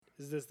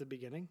Is this the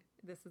beginning?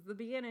 This is the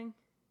beginning.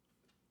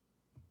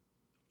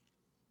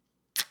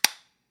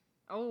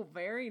 Oh,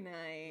 very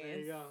nice. There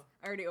you go.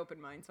 I already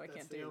opened mine, so I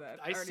can't do that.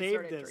 I already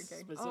saved this drinking.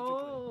 specifically.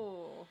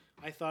 Oh.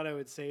 I thought I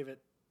would save it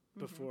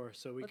before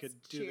so we could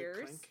do cheers.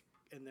 the clink,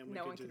 and then we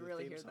No could one do could the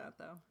really theme hear song. that,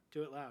 though.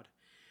 Do it loud.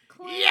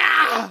 Clink.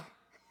 Yeah!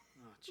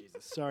 Oh,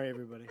 Jesus. Sorry,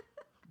 everybody.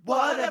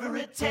 Whatever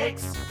it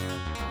takes,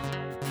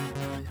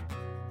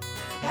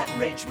 Pat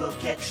and Rach will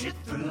get you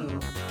through.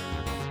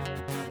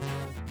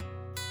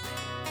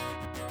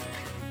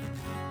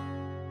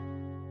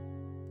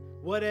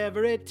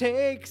 Whatever it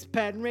takes,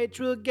 Pat and Rach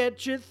will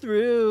get you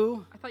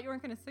through. I thought you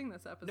weren't going to sing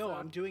this episode. No,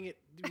 I'm doing it.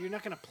 You're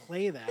not going to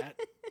play that.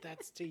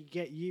 That's to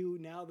get you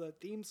now the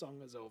theme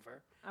song is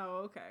over. Oh,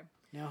 okay.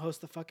 Now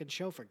host the fucking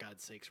show, for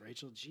God's sakes,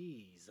 Rachel.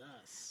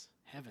 Jesus.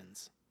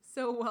 Heavens.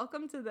 So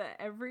welcome to the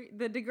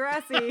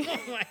Degrassi.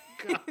 Oh, my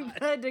God.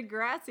 The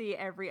Degrassi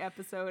Every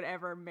Episode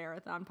Ever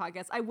Marathon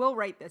Podcast. I will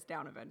write this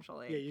down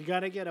eventually. Yeah, you got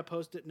to get a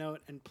Post-it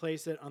note and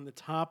place it on the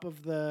top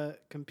of the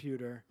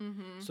computer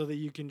so that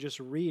you can just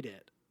read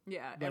it.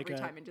 Yeah, Like every a-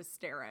 time and just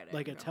stare at it.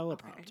 like and a go, "Okay,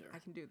 teleprompter." I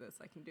can do this.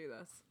 I can do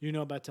this. You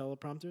know about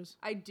teleprompters?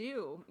 I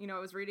do. You know, I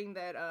was reading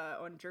that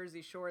on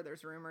Jersey Shore,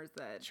 there's rumors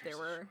that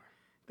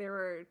there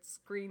were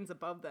screens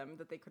above them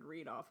that they could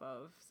read off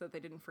of, so that they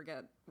didn't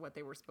forget what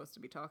they were supposed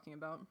to be talking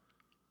about.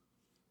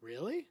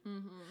 Really?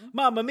 Mm-hmm.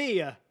 Mamma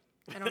mia.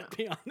 I don't know.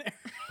 Be on there.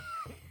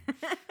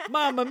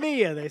 Mamma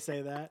mia, they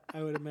say that.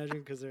 I would imagine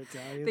because they're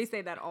Italian. They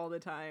say that all the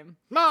time.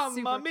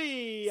 Mamma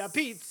mia,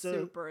 pizza.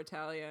 Super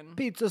Italian.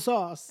 Pizza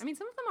sauce. I mean,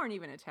 some of them aren't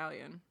even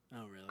Italian.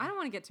 Oh, really? I don't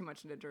want to get too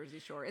much into Jersey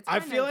Shore. It's I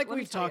kind feel of- like let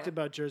me we've tell talked ya,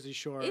 about Jersey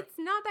Shore. It's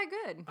not that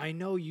good. I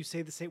know you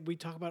say the same. We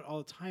talk about it all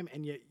the time,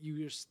 and yet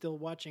you're still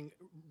watching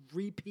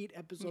repeat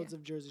episodes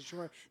of Jersey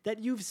Shore that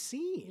you've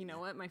seen. You know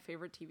what? My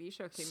favorite TV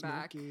show came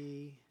back.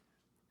 Snooki.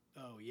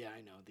 Oh, yeah,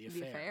 I know. The The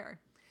Affair. Affair.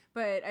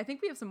 But I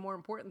think we have some more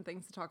important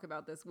things to talk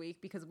about this week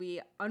because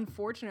we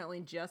unfortunately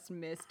just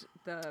missed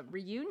the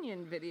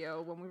reunion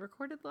video when we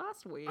recorded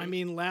last week. I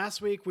mean,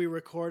 last week we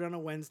record on a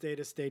Wednesday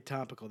to stay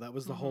topical. That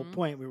was the whole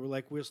point. We were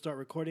like, we'll start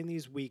recording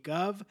these week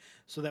of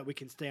so that we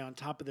can stay on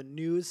top of the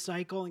news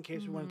cycle in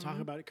case we want to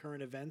talk about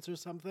current events or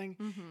something.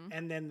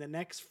 And then the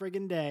next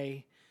friggin'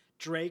 day,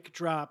 Drake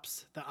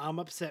drops the I'm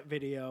Upset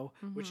video,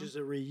 which is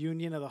a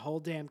reunion of the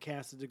whole damn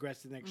cast of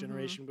Degrassi The Next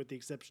Generation with the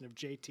exception of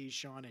JT,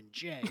 Sean, and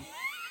Jay.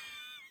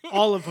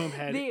 All of whom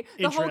had the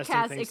interesting whole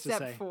cast things to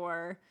except say.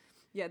 for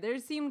there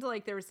seemed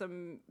like there was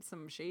some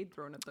shade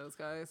thrown at those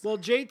guys. Well,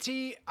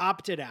 JT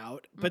opted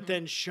out, but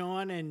then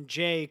Sean and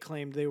Jay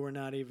claimed they were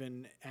not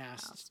even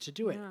asked to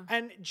do it. Yeah.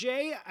 And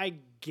Jay,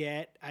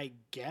 I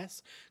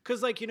guess,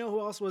 because like, you know who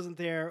else wasn't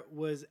there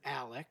was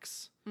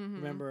Alex.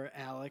 Remember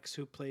Alex,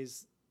 who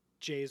plays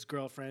Jay's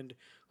girlfriend,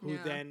 who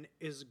then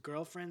is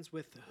girlfriends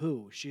with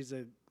who? She's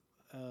a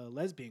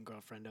lesbian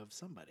girlfriend of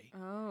somebody.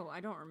 Oh, I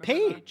don't remember.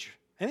 Paige.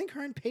 I think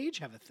her and Paige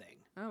have a thing.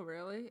 That. Oh,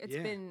 really? It's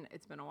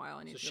been a while.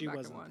 I need So to she go back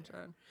wasn't and watch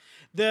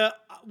there. it.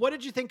 What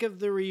did you think of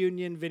the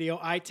reunion video?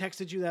 I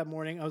texted you that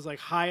morning. I was like,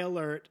 high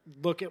alert.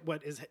 Look at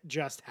what is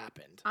just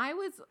happened. I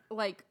was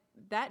like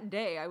that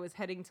day. I was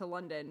heading to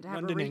London to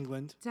have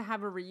England. to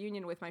have a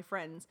reunion with my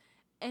friends.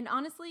 And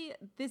honestly,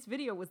 this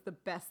video was the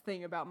best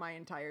thing about my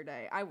entire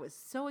day. I was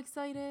so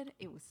excited.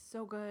 It was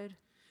so good.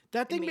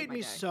 That thing made made my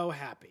me day. so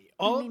happy.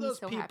 All made of me those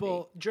so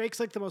people, Drake's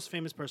like the most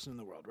famous person in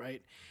the world,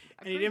 right?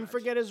 And he Pretty didn't much.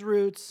 forget his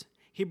roots.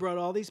 He brought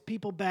all these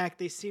people back.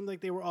 They seemed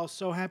like they were all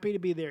so happy to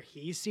be there.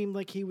 He seemed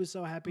like he was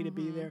so happy to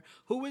be there.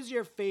 Who was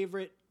your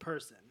favorite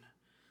person?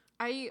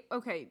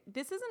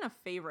 This isn't a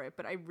favorite,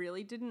 but I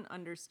really didn't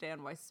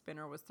understand why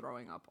Spinner was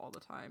throwing up all the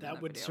time.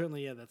 That would video.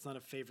 certainly, that's not a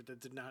favorite. That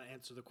did not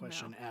answer the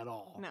question at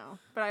all. No,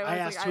 but I I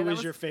asked who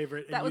was your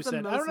favorite, and that you was the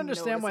said, I most don't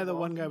understand why the noticeable.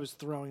 one guy was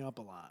throwing up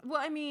a lot.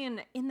 Well, I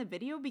mean, in the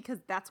video because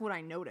that's what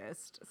I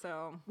noticed.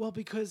 So Well,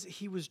 because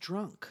he was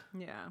drunk.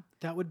 yeah,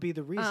 That would be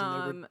the reason.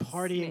 They were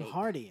partying, Snake.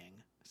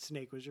 hardying.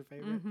 Snake was your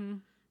favorite?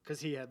 Because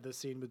he had the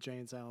scene with Jay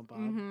and Silent Bob.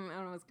 I don't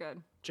know, it was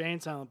good. Jay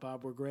and Silent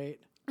Bob were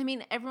great. I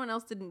mean, everyone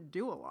else didn't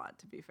do a lot,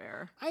 to be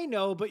fair. I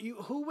know, but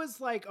who was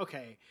like,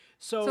 okay,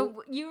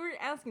 So you were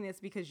asking this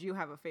because you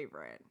have a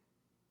favorite.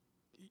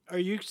 are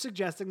you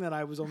suggesting that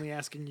I was only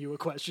asking you a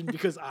question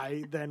because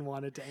I then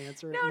wanted to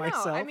answer it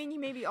myself? No. I mean, you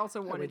maybe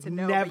also wanted would to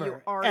know, but you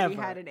never, already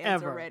ever, had an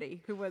answer ever.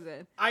 ready. Who was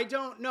it? I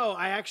don't know.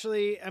 I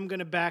actually am going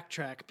to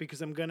backtrack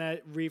because I'm going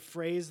to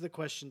rephrase the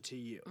question to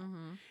you.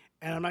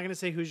 And I'm not going to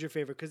say who's your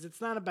favorite because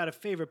it's not about a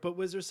favorite, but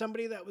was there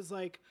somebody that was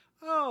like,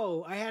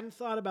 oh, I hadn't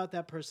thought about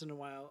that person in a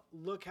while.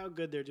 Look how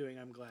good they're doing.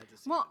 I'm glad to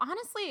see Well, them.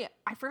 honestly,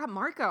 I forgot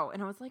Marco,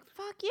 and I was like,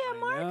 fuck yeah,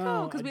 Marco.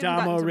 No, Because we haven't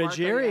Adamo gotten to Marco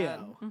yet.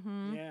 Ruggiero.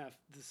 Mhm. Yeah,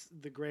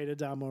 the great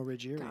Adamo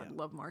Ruggiero. God,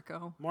 love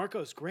Marco.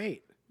 Marco's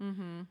great.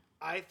 Mm-hmm.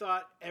 I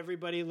thought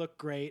everybody looked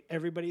great.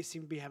 Everybody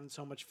seemed to be having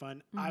so much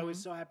fun. I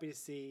was so happy to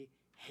see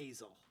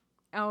Hazel.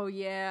 Oh,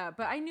 yeah.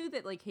 But I knew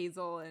that, like,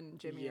 Hazel and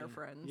Jimmy are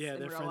friends Yeah, in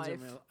they're real friends life.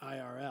 in real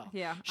IRL.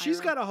 Yeah, She's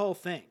IRL. got a whole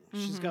thing.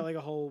 She's got like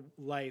a whole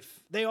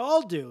life. They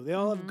all do. They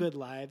all have good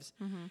lives.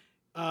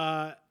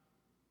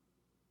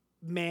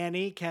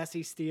 Manny,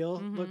 Cassie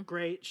Steele, looked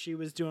great. She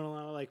was doing a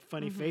lot of like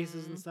funny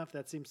faces and stuff.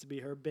 That seems to be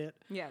her bit.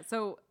 Yeah.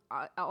 So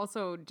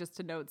also just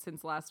to note,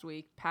 since last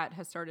week, Pat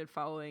has started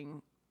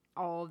following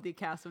all of the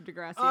cast of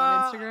Degrassi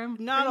on Instagram.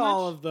 Not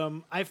all of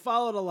them. I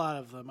followed a lot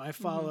of them. I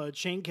followed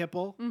Shane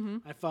Kipple.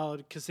 I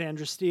followed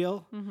Cassandra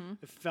Steele.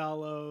 I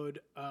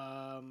followed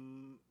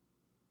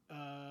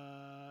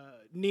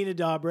Nina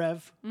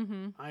Dobrev.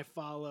 I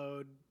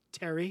followed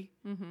Terry,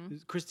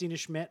 Christina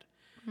Schmidt.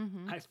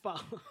 I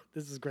followed.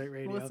 This is great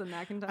radio. Melissa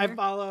McIntyre. I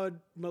followed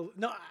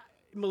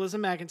Melissa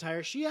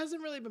McIntyre. She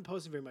hasn't really been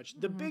posting very much.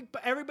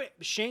 Everybody.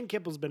 Shane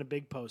Kipple's been a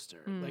big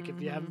poster. Like if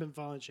you haven't been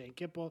following Shane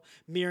Kipple,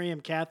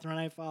 Miriam Catherine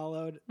I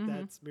followed.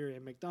 That's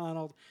Miriam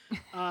McDonald.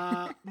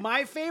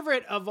 My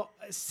favorite of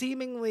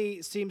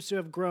seemingly seems to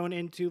have grown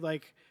into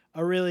like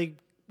a really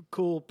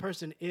cool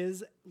person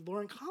is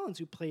Lauren Collins,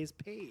 who plays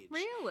Paige.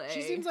 Really?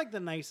 She seems like the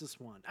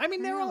nicest one. I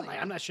mean, they're all,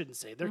 I shouldn't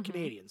say, they're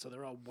Canadian, so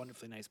they're all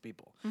wonderfully nice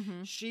people.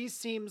 She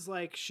seems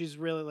like she's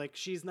really like,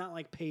 she's not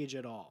like Paige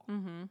at all.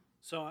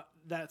 So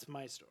that's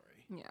my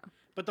story. Yeah.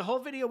 But the whole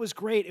video was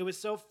great. It was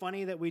so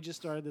funny that we just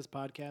started this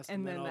podcast.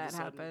 And then all that of a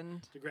sudden,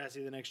 happened.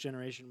 Degrassi, The Next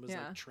Generation was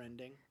like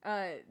trending.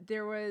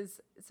 There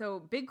was,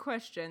 big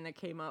question that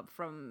came up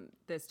from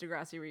this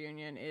Degrassi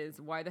reunion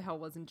is why the hell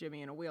wasn't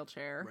Jimmy in a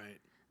wheelchair? Right.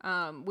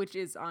 Which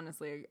is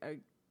honestly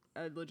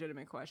a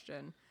legitimate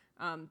question.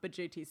 But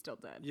JT's still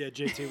dead. Yeah,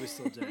 JT was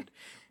still dead.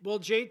 Well,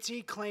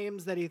 JT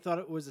claims that he thought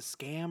it was a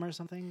scam or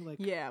something. Like,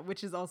 yeah,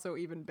 which is also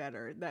even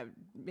better. That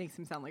makes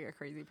him sound like a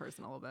crazy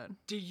person a little bit.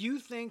 Do you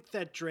think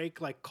that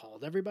Drake like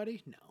called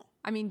everybody? No.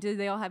 I mean, did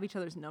they all have each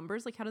other's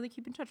numbers? Like, how do they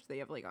keep in touch? Do they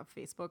have like a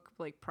Facebook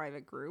like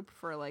private group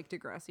for like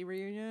Degrassi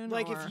reunion?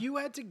 Like, if you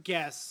had to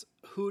guess,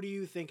 who do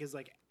you think is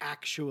like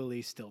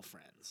actually still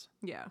friends?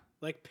 Yeah.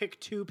 Like, pick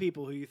two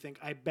people who you think.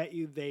 I bet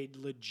you they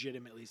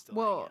legitimately still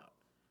hang out.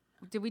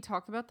 Did we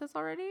talk about this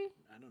already?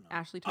 I don't know.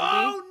 Ashley, Toby.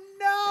 Oh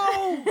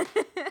no!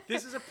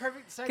 This is a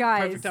perfect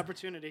perfect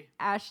opportunity.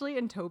 Ashley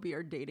and Toby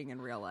are dating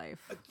in real life,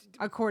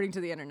 according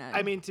to the internet.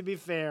 I mean, to be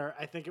fair,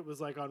 I think it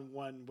was like on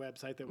one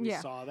website that we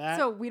saw that.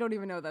 So we don't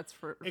even know that's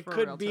for. It for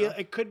could real be. too.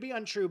 It could be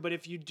untrue, but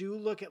if you do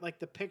look at like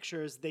the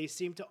pictures, they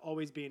seem to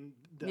always be in.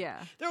 They're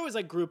always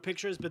like group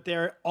pictures, but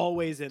they're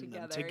always in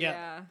them together.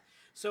 Yeah.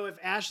 So if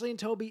Ashley and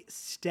Toby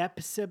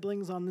step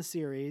siblings on the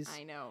series,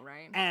 I know,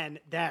 right? And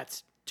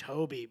that's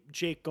Toby,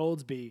 Jake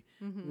Goldsby,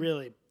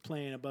 really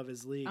playing above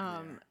his league.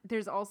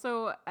 There's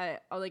also a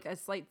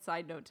slight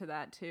side note to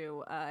that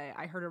too.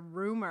 I heard a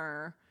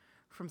rumor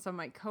from some of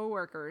my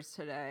coworkers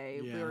today.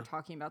 Yeah. We were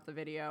talking about the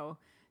video.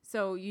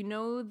 So you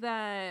know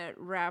that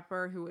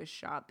rapper who was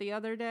shot the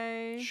other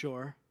day?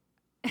 Sure.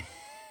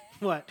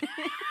 What?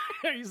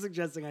 Are you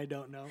suggesting I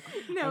don't know?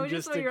 No, I'm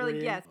just so you're like,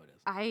 agreeing. yes.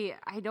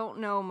 I don't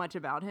know much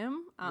about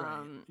him.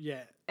 Right.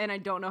 Yeah. And I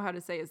don't know how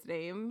to say his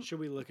name. Should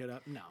we look it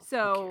up? No.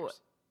 So who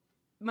cares?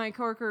 my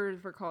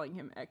coworkers were calling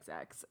him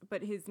XX,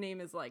 but his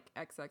name is like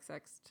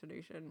XXX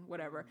Tradition,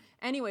 whatever.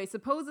 Anyway,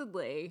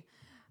 supposedly,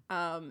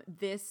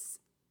 this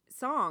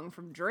song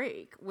from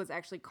Drake was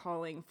actually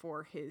calling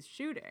for his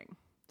shooting.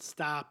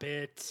 Stop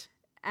it.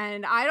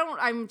 And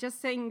I'm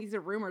just saying these are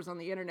rumors on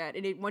the internet.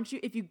 And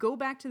if you go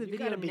back to the video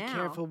now. You gotta be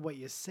careful what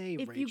you say,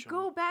 If Rachel. you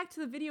go back to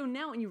the video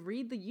now and you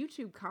read the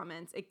YouTube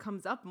comments, it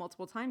comes up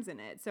multiple times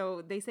in it.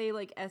 So they say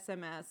like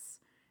SMS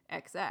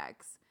XX.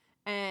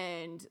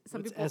 And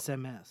some What's people.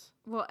 SMS?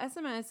 Well,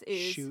 SMS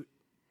is. Shoot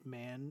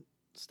man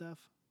stuff?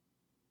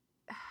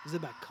 Is it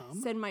about cum?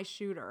 Send my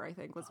shooter, I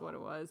think was what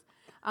it was.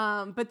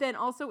 But then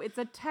also it's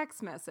a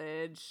text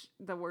message,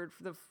 the word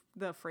for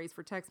the phrase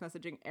for text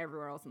messaging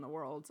everywhere else in the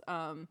world.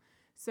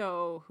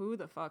 So who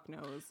the fuck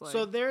knows? Like,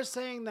 so they're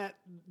saying that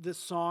the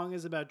song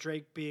is about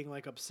Drake being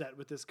like upset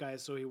with this guy,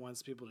 so he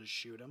wants people to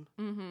shoot him.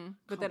 Mm-hmm.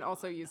 But then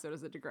also use it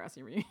as a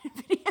Degrassi reunion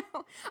video.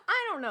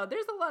 I don't know.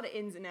 There's a lot of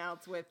ins and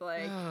outs with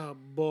like. Oh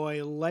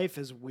boy, life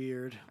is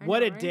weird.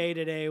 What a day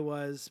today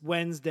was.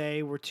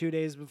 Wednesday. We're 2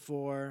 days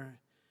before.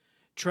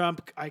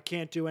 Trump, I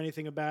can't do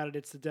anything about it.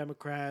 It's the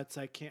Democrats.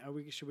 I can't.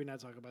 Should we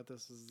not talk about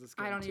this? Is this?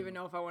 I don't even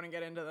know if I want to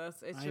get into this.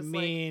 It's just I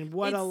mean,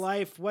 what a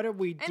life. What are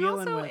we dealing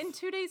with? And also, in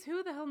 2 days,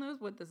 who the hell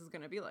knows what this is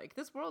going to be like?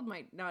 This world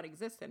might not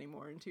exist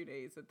anymore in 2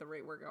 days at the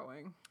rate we're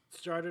going.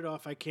 Started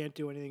off, I can't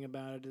do anything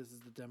about it. This is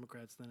the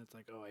Democrats. Then it's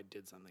like, oh, I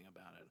did something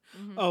about it.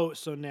 Mm-hmm. Oh,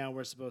 so now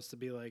we're supposed to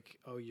be like,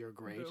 oh, you're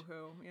great.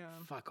 Boo-hoo, yeah.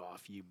 Fuck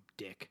off, you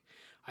dick.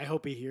 I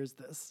hope he hears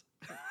this.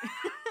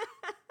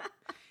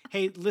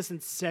 Hey, listen,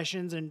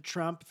 Sessions and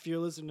Trump, if you're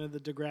listening to the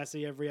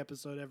Degrassi Every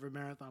Episode, Every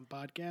Marathon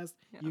podcast,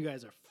 you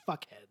guys are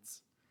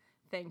fuckheads.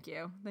 Thank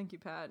you. Thank you,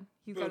 Pat.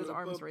 He's got his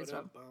arms raised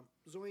up.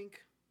 Zoink.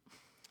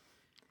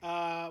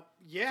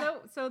 Yeah.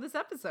 So this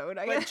episode,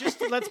 I But guess.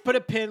 just let's put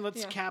a pin.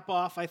 Let's Yeah. cap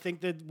off. I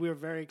think that we're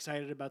very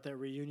excited about that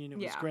reunion. It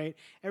was Yeah. great.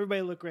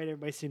 Everybody looked great.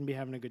 Everybody seemed to be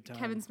having a good time.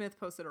 Kevin Smith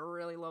posted a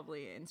really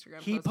lovely Instagram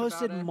He post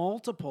posted about it.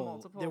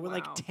 multiple. There were Wow.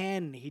 like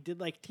 10. He did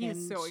like 10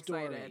 He's so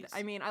stories. excited.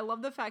 I mean, I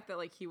love the fact that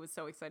like he was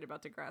so excited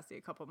about Degrassi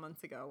a couple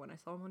months ago when I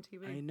saw him on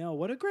TV. I know.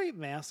 What a great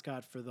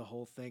mascot for the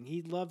whole thing.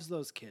 He loves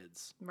those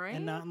kids. Right?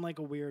 And not in like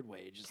a weird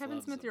way. He just Kevin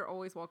loves Smith, them. you're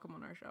always welcome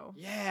on our show.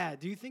 Yeah.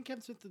 Do you think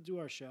Kevin Smith will do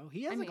our show?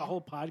 He has I like a mean-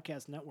 whole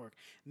podcast network.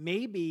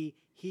 Maybe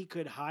he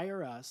could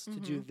hire us to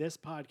Mm-hmm. do this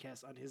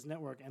podcast on his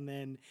network, and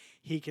then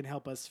he can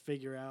help us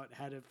figure out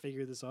how to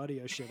figure this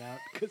audio shit out,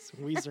 because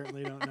we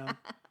certainly don't know.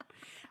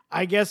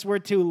 I guess we're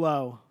too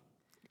low.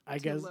 I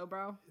Too guess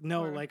lowbrow?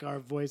 no, Or- like our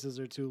voices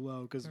are too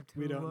low because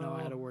we too don't know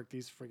how to low. work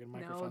these friggin'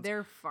 microphones. No,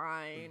 they're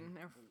fine.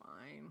 They're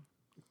fine.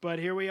 But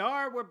here we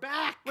are. We're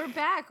back. We're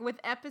back with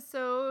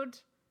episode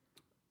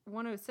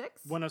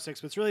 106.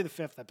 106, but it's really the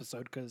 5th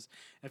episode, because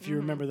if Mm-hmm. you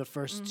remember the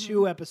first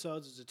 2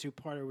 episodes, it's a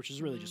 2-parter, which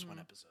is really just one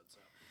episode. So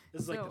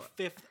this is like So-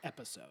 the 5th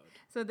episode.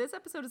 So this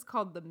episode is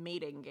called The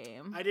Mating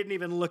Game. I didn't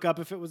even look up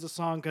if it was a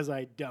song because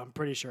I'm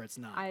pretty sure it's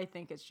not. I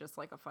think it's just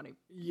like a funny,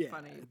 Yeah,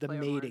 the play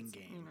on mating words,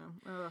 game.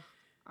 You know,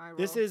 eye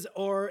This roll.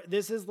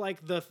 is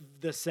like the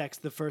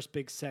first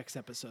big sex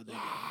episode they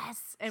did.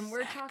 Yes, and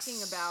we're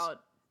talking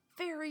about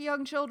very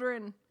young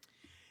children.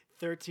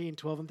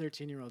 12 and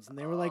 13-year-olds, and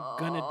they were like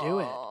gonna do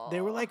it.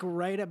 They were like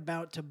right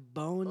about to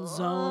Bone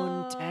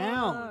Zone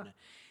Town.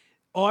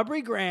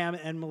 Aubrey Graham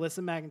and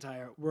Melissa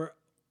McIntyre were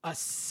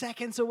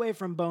seconds away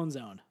from Bone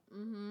Zone,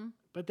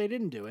 but they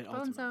didn't do it. Bone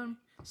ultimately. Zone.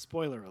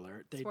 Spoiler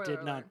alert: they Spoiler did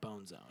alert. not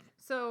Bone Zone.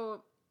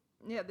 So,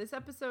 yeah, this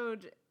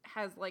episode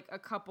has like a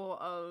couple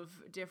of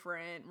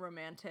different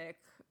romantic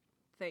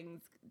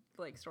things,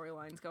 like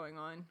storylines going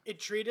on. It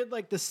treated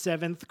like the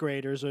 7th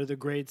graders or the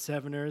grade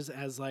 7ers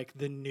as like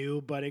the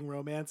new budding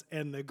romance,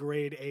 and the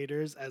grade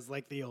 8ers as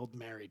like the old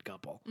married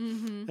couple,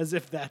 as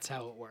if that's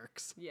how it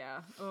works.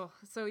 Yeah. Oh,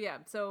 so yeah.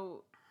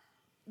 So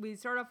we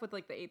start off with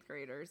like the 8th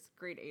graders,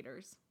 grade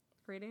 8ers.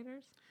 Grade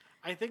 8ers?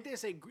 I think they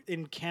say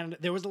in Canada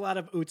there was a lot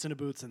of oots and a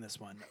boots in this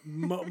one,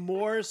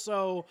 more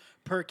so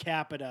per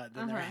capita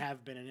than there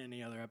have been in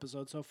any other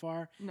episode so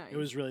far. Nice. It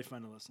was really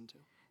fun to listen to.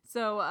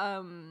 So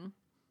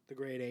The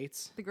grade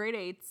 8s, the grade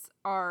 8s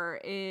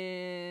are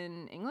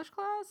in English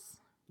class.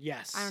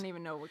 yes. I don't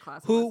even know what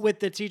class. Who it was. with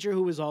the teacher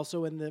who was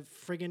also in the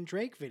friggin'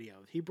 Drake video.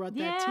 He brought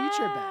that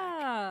teacher back.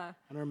 Yeah.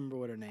 I don't remember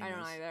what her name I don't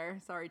is.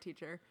 either. Sorry,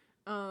 teacher.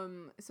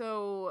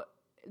 So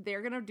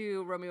they're gonna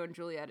do Romeo and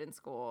Juliet in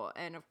school,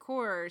 and of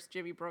course,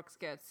 Jimmy Brooks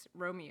gets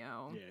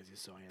Romeo. Yeah, he's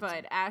so handsome.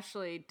 But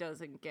Ashley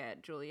doesn't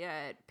get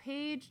Juliet.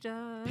 Paige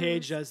does.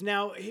 Paige does.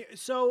 Now,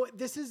 so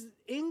this is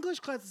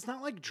English class. It's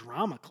not like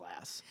drama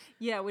class.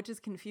 Yeah, which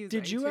is confusing.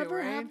 Did you too, ever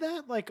right? have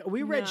that? Like,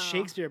 we read No.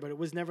 Shakespeare, but it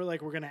was never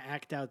like we're going to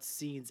act out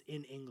scenes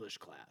in English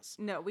class.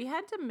 No, we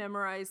had to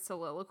memorize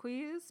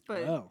soliloquies,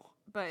 but Oh.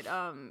 but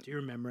Do you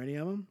remember any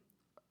of them?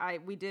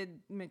 we did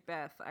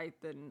Macbeth. I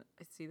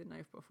see the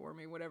knife before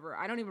me. Whatever.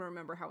 I don't even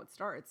remember how it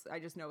starts. I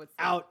just know it's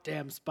like, Out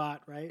damn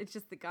spot, right? It's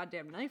just the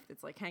goddamn knife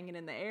that's like hanging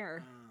in the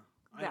air.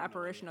 I The don't know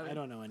apparition any- of it. I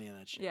don't know any of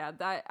that shit. Yeah,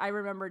 that I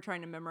remember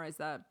trying to memorize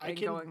that I and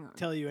can going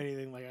tell you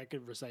anything. Like, I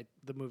could recite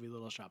the movie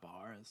Little Shop of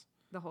Horrors.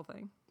 the whole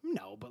thing.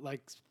 No, but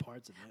like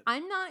parts of it.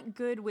 I'm not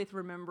good with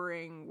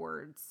remembering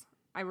words.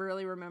 I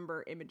really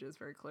remember images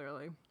very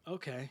clearly.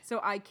 Okay. So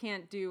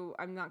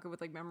I'm not good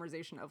with like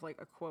memorization of like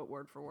a quote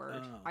word for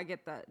word. Oh. I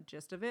get the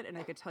gist of it and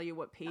I could tell you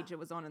what page it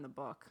was on in the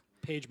book.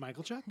 Paige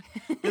Michaelchuck?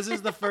 This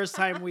is the first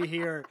time we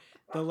hear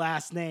the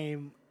last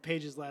name,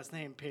 Paige's last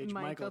name, Paige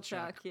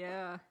Michaelchuck.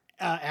 Yeah.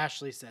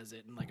 Ashley says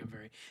it in like a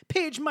very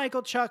Paige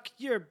Michaelchuck,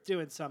 you're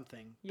doing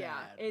something. Yeah,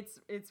 bad.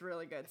 it's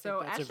really good. So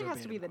that's a Ashley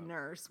has to be the verbatim quote.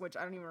 nurse, which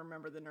I don't even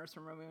remember the nurse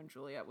from Romeo and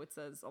Juliet, which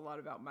says a lot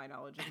about my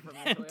knowledge of Romeo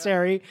and And Juliet.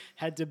 Terry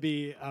had to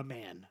be a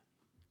man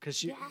because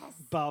she Yes.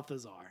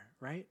 Balthazar,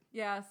 right?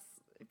 Yes,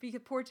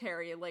 because poor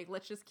Terry. Like,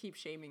 let's just keep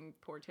shaming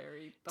poor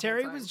Terry. the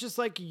Terry whole was time. just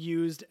like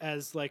used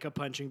as like a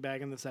punching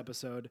bag in this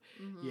episode.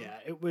 Mm-hmm. Yeah,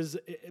 it was.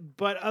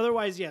 But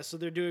otherwise, yeah. So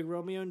they're doing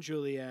Romeo and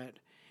Juliet,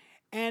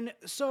 and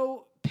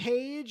so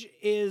Paige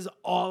is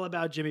all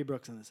about Jimmy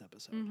Brooks in this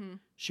episode. Mm-hmm.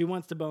 She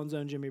wants to bone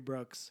zone Jimmy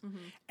Brooks,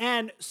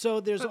 and so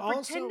there's but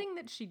also pretending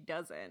that she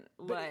doesn't.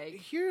 But Like,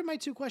 here are my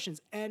 2 questions.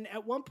 And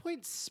at one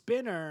point,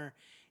 Spinner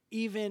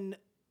even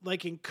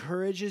like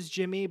encourages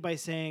Jimmy by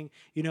saying,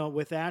 you know,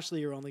 with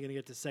Ashley, you're only going to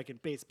get to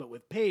second base, but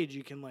with Paige,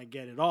 you can like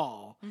get it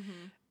all.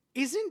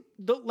 Isn't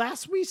the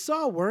last we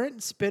saw,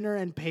 weren't Spinner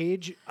and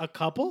Paige a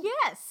couple?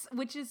 yes,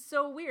 which is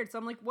so weird. So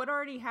I'm like, what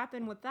already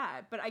happened with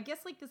that? But I guess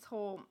like this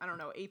whole, I don't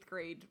know, 8th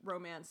grade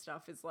romance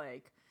stuff is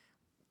like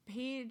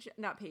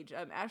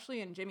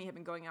Ashley and Jimmy have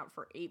been going out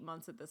for 8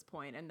 months at this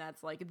point, and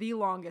that's like the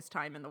longest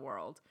time in the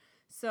world.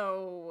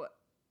 So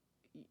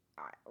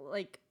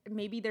like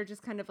maybe they're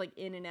just kind of like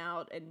in and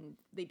out, and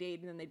they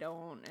date and then they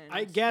don't. And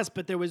I guess,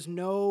 but there was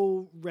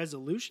no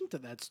resolution to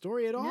that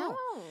story at all. no.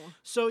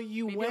 So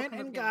you Maybe went it'll come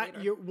and up again got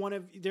later. your one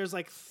of there's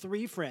like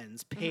 3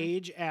 friends,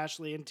 Paige,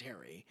 Ashley, and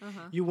Terry. Uh-huh.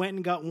 You went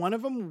and got one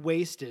of them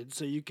wasted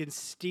so you can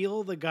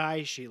steal the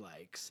guy she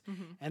likes,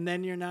 and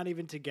then you're not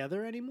even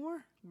together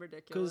anymore.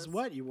 Ridiculous. Because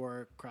what? You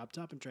wore a crop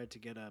top and tried to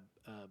get a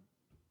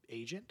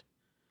agent.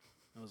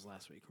 That was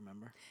last week.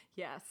 Remember?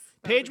 Yes.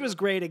 Paige was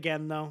great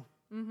again, though.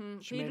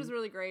 Paige made- was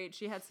really great.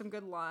 She had some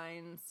good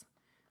lines.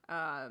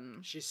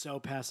 She's so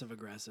passive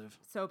aggressive.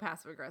 So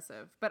passive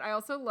aggressive. But I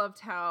also loved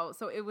how,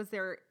 so it was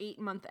their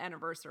 8-month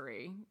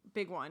anniversary.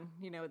 Big one,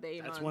 the 8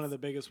 months. That's one of the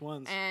biggest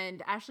ones.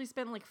 And Ashley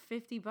spent like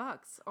 $50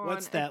 on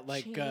What's a that,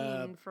 like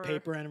chain for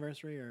paper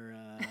anniversary or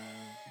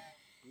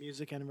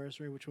music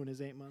anniversary? Which one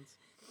is 8 months?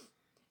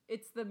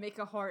 It's the make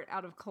a heart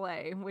out of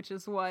clay, which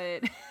is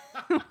what,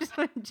 which is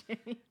what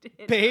Jimmy did.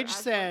 for Paige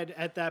Ashley. said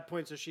at that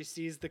point, so she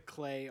sees the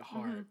clay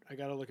heart. I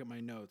got to look at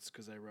my notes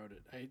because I wrote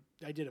it.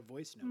 I did a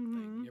voice note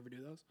thing. You ever do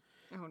those?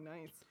 Oh,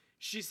 nice.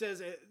 She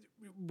says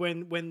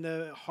when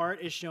the heart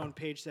is shown,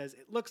 Paige says,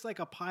 it looks like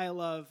a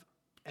pile of,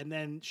 and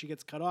then she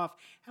gets cut off,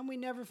 and we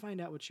never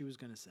find out what she was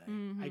going to say.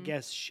 I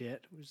guess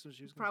shit was what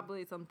she was going to say.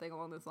 Probably something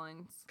along those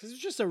lines. Because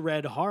it's just a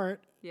red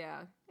heart.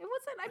 Yeah. It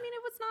wasn't, I mean,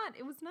 it was not,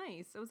 it was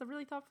nice. It was a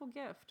really thoughtful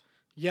gift.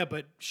 Yeah,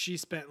 but she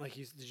spent, like,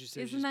 did you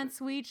say? Isn't that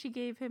sweet? She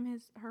gave him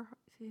his heart,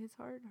 her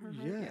heart.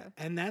 Yeah,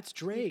 and that's She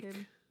Drake. gave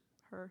him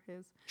her,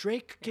 his.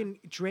 Drake can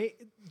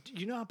Drake. Do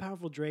you know how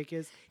powerful Drake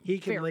is? He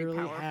can Very literally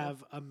powerful.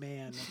 have a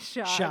man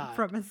Shot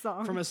from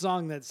a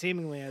song. that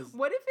seemingly has.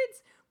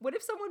 What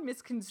if someone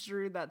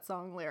misconstrued that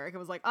song lyric? It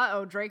was like,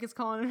 Drake is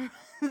calling him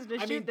to I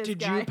shoot mean, this did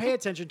guy. you pay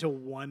attention to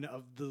one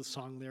of the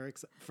song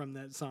lyrics from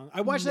that song?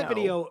 I watched that No.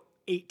 video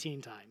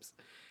 18 times.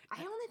 I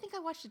only think I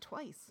watched it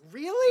twice.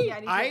 Really? Yeah, I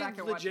need to go back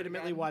and watch it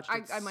legitimately again. watched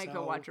it. I might go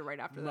so watch it right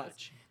after this.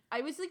 much.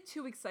 I was like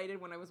too excited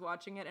when I was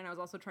watching it, and I was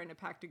also trying to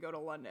pack to go to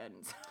London.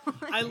 So,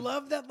 like, I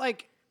love that.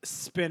 Like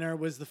Spinner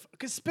was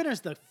because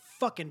Spinner's the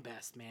fucking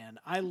best, man.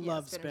 I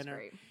love Spinner's Spinner,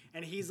 great.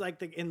 and he's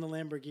like in the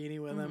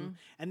Lamborghini with him.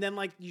 And then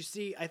like you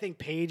see, I think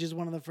Paige is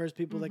one of the first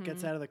people that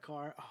gets out of the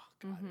car. Oh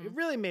god, it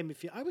really made me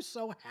feel. I was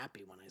so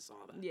happy when I saw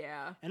that.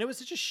 yeah, And it was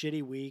such a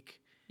shitty week.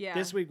 yeah.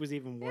 This week was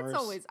even worse. It's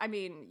always. I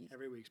mean,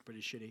 Every week's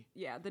pretty shitty.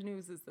 yeah. The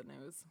news is the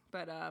news,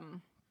 but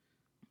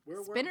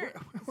We're- Spinner.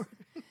 we're-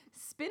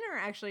 Spinner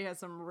actually has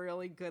some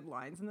really good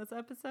lines in this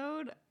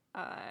episode.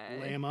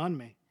 Lay him on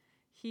me.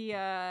 He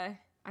I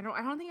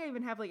don't think I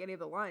even have like any of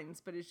the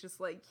lines, but it's just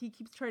like he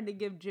keeps trying to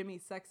give Jimmy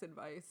sex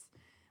advice,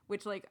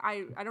 which like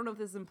I don't know if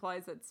this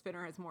implies that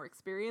Spinner has more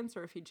experience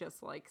or if he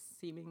just like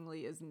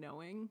seemingly is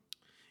knowing.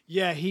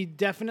 Yeah, he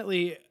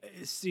definitely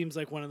seems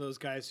like one of those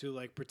guys who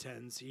like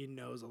pretends he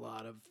knows a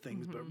lot of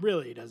things, but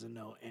really he doesn't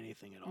know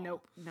anything at all.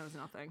 Nope, knows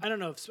nothing. I don't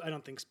know if I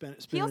don't think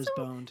Spinner's He also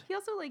boned. he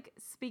also like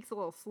speaks a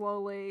little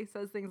slowly,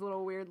 says things a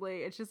little weirdly.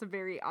 It's just a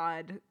very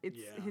odd.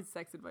 Yeah. His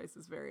sex advice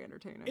is very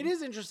entertaining. It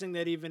is interesting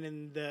that even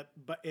in the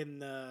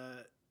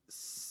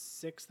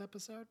 6th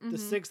episode, the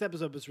 6th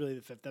episode was really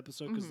the 5th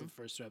episode because the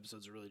first 2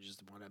 episodes are really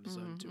just one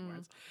episode, 2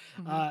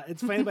 parts.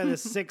 It's funny by the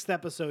 6th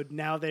episode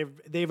now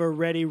they've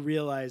already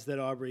realized that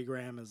Aubrey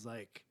Graham is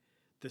like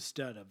the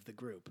stud of the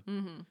group,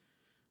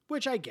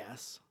 which I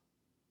guess.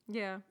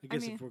 Yeah, I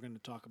guess if we're going to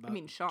talk about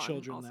Sean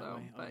children also, that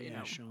way, but you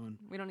know, Sean.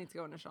 we don't need to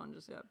go into Sean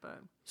just yet, but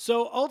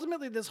So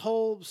ultimately, this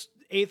whole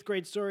 8th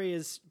grade story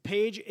is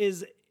Paige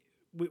is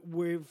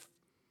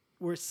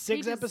we're 6 Paige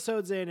is-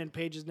 episodes in, and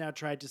Paige has now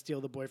tried to steal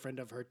the boyfriend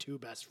of her 2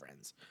 best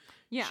friends.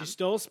 yeah. She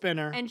stole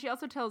Spinner, And she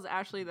also tells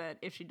Ashley that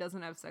if she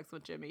doesn't have sex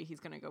with Jimmy, he's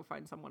gonna go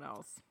find someone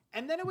else.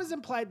 and then it was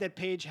implied that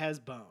Paige has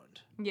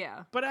boned,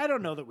 Yeah. but I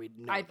don't know that we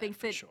know. I think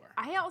for that sure.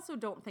 I also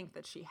don't think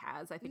that she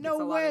has. I think No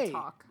it's a way. lot of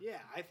talk. Yeah,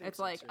 I think It's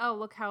so, like, too. oh,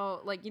 look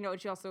how, like,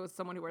 she also is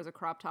someone who wears a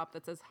crop top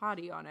that says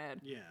hottie on it.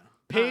 Yeah.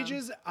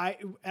 Paige's, at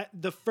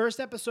the first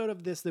episode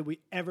of this that we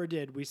ever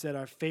did, we said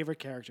our favorite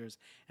characters.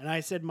 And I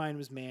said mine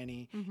was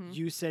Manny.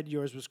 You said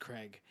yours was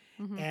Craig.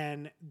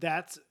 And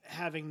that's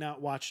having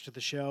not watched the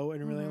show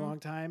in a really long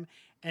time.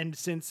 And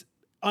since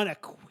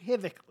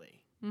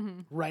unequivocally,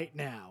 right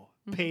now,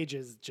 Paige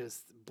is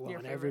just blowing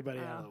favorite? everybody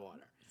out of the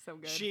water. So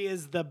good. She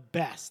is the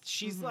best.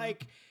 She's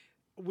like,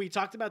 we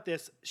talked about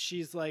this.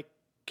 She's like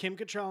Kim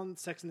Cattrall in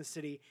Sex and the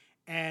City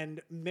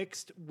and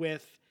mixed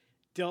with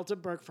Delta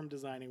Burke from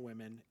Designing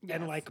Women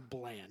and Yes. like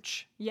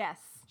Blanche. Yes.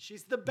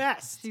 She's the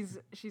best.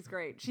 She's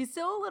great. She's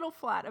still a little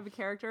flat of a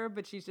character,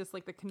 but she's just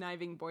like the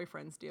conniving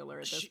boyfriend stealer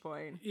at this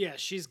point. Yeah,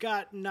 she's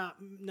got not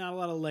a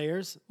lot of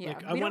layers. Yeah,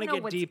 Like, I we want to don't know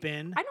get what's- deep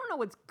in. I don't know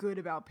what's good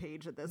about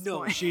Paige at this No,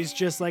 point. she's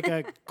just like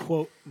a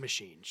quote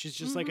machine. She's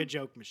just like a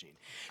joke machine.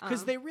 Uh-huh.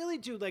 Because they really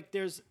do, like,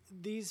 there's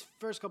these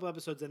first couple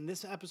episodes, and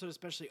this episode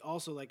especially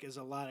also, like, is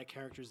a lot of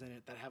characters in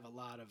it that have a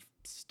lot of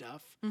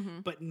stuff,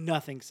 but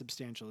nothing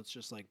substantial. It's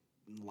just, like,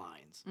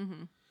 lines.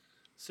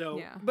 So,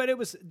 Yeah. but it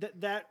was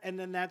that, and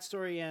then that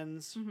story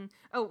ends.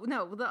 Oh,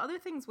 no. The other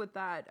things with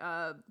that,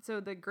 so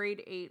the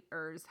grade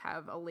 8ers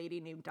have a lady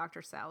named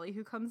Dr. Sally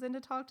who comes in to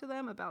talk to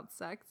them about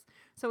sex.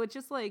 So it's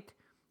just like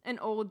an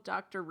old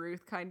Dr.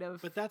 Ruth kind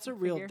of. But that's a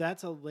figure.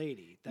 that's a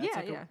lady. That's Yeah,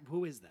 like yeah.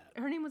 Who is that?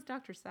 Her name was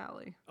Dr.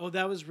 Sally. Oh,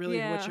 that was really,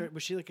 Yeah.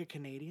 was she like a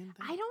Canadian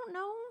thing? I don't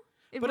know.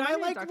 It But I reminded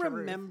me of like Dr. Ruth.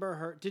 remember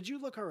her. Did you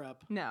look her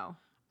up? No.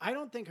 I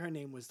don't think her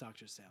name was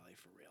Dr. Sally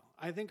for real.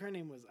 I think her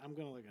name was, I'm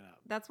going to look it up.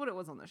 That's what it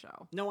was on the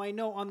show. No, I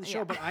know on the show,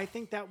 Yeah. but I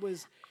think that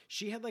was,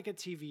 she had like a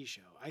TV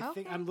show. I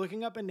think, Okay. I'm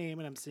looking up a name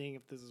and I'm seeing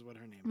if this is what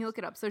her name You is. look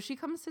it up. So she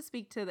comes to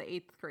speak to the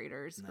 8th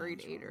graders, grade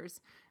that's wrong.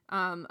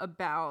 8ers,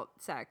 about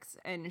sex,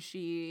 and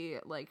she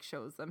like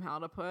shows them how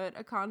to put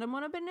a condom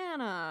on a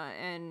banana,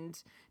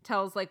 and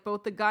tells like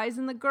both the guys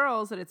and the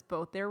girls that it's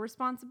both their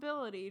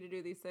responsibility to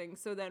do these things.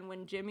 So then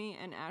when Jimmy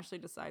and Ashley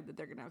decide that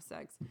they're gonna have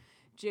sex,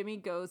 Jimmy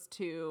goes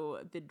to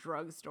the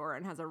drugstore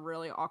and has a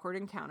really awkward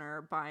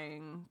encounter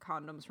buying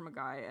condoms from a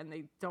guy, and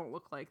they don't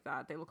look like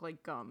that. They look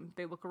like gum.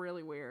 They look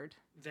really weird.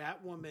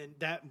 That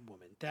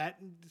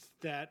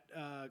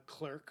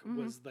clerk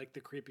was like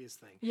the creepiest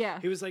thing. Yeah.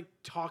 He was like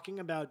talking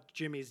about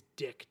Jimmy's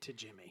dick to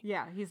Jimmy.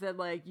 Yeah, he said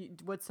like,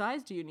 "What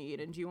size do you need?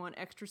 And do you want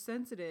extra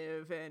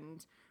sensitive?"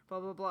 And blah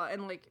blah blah.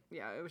 And like,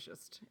 yeah, it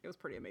was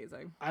pretty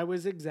amazing. I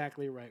was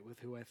exactly right with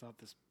who I thought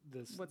this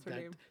What's her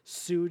name?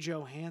 Sue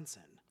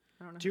Johansson.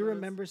 I don't know Do you who that is.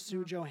 remember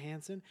Sue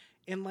Johansson?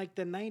 In like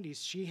the 90s,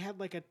 she had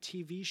like a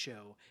TV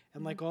show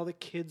and like all the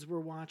kids were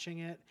watching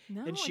it.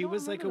 No, and I she don't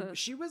was like remember this.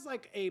 she was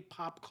like a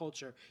pop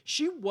culture.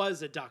 She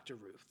was a Dr.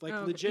 Ruth. Like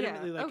Oh,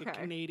 legitimately yeah, like a okay.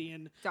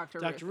 Canadian Dr.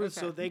 Ruth. Ruth,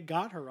 So okay. they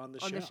got her on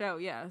the On show. the show,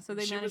 yeah. So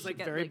they She managed was to like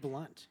get very like,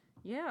 blunt.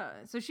 yeah.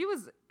 So she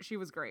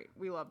was great.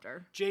 We loved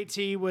her.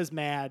 JT was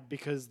mad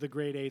because the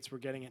grade 8s were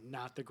getting it,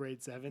 not the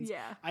grade 7s.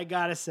 Yeah. I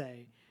gotta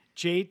say,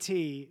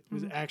 JT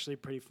was actually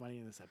pretty funny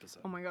in this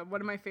episode. Oh my god,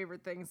 one of my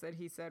favorite things that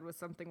he said was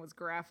something was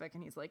graphic,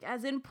 and he's like,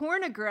 as in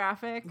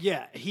pornographic.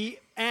 Yeah,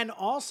 and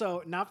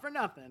also, not for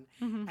nothing,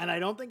 and I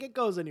don't think it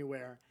goes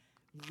anywhere,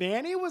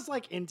 Vanny was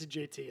like into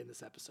JT in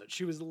this episode.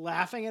 She was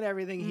laughing at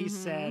everything he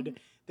said.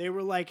 They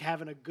were like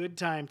having a good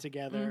time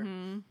together.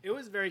 It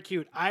was very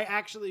cute. I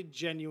actually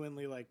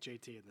genuinely like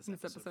JT in this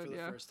episode for the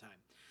first time.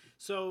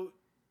 So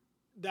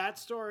that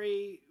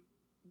story,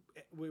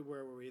 where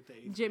were we at the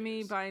 8th Jimmy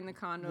graders? buying the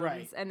condoms,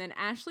 Right. and then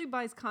Ashley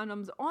buys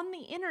condoms on the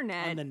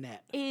internet. On the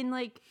net. In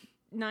like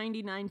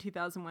 99,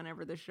 2000,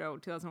 whenever the show,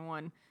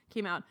 2001,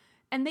 came out.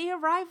 And they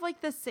arrived like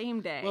the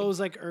same day. Well, it was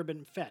like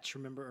Urban Fetch.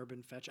 Remember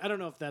Urban Fetch? I don't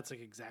know if that's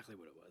like exactly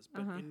what it was,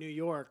 but in New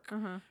York,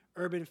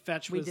 Urban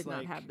Fetch we was did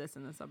like... not have this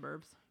in the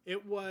suburbs.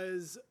 It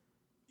was,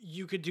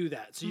 you could do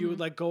that. So you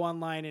would like go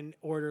online and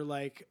order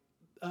like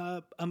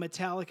a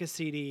Metallica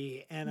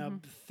CD and a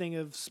thing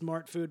of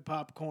Smart Food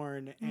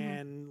popcorn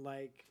and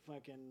like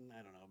fucking,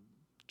 I don't know,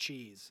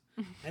 cheese.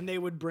 And they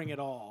would bring it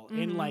all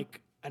in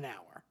like an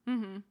hour.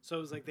 So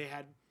it was like they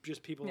had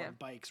just people Yeah. on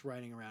bikes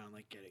riding around and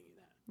like getting you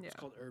that. Yeah. It's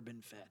called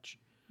Urban Fetch.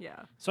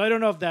 Yeah. So I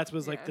don't know if that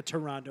was like Yeah. the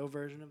Toronto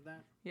version of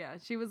that. Yeah.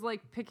 She was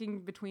like picking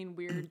between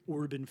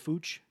Urban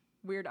Fooch.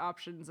 weird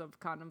options of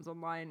condoms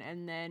online,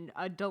 and then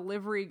a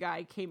delivery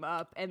guy came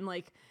up and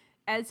like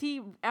after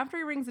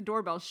he rings the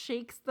doorbell,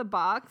 shakes the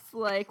box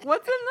like,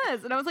 what's in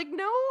this? And I was like,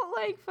 no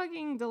like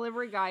fucking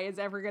delivery guy is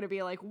ever gonna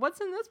be like, what's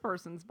in this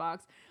person's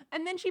box?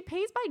 And then she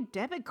pays by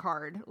debit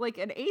card, like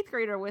an 8th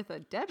grader with a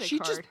debit She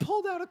card. just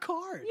pulled out a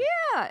card.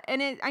 Yeah,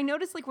 and I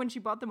noticed like when she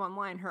bought them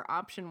online, her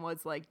option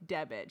was like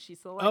debit. She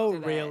selected Oh,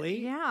 it.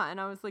 really? Yeah, and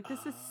I was like,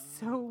 this is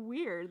so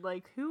weird.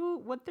 Like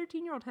what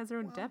 13-year-old has their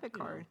own debit You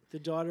know, card? the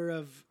daughter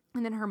of...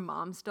 And then her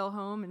mom's still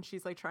home, and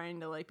she's like trying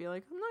to like be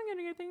like, I'm not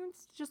getting anything.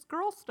 It's just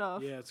girl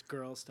stuff. Yeah, it's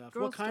girl stuff.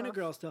 Girl What kind of stuff.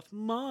 girl stuff?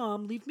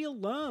 Mom, leave me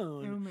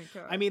alone. Oh my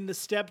God. I mean, the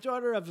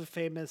stepdaughter of a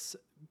famous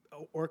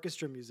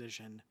orchestra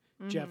musician,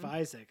 Jeff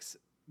Isaacs,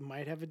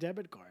 might have a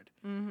debit card.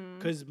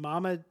 Because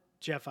Mama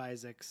Jeff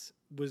Isaacs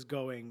was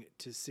going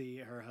to see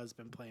her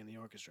husband play in the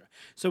orchestra.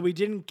 So we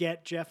didn't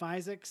get Jeff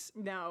Isaacs,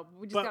 No,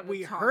 we just but got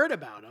we heard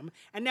about him,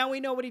 and now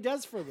we know what he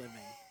does for a living.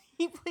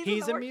 he plays in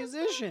He's the a orchestra.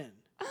 musician.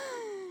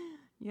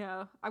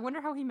 Yeah, I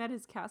wonder how he met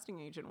his casting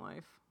agent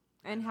wife,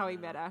 and how he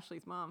met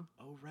Ashley's mom.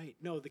 Oh, right.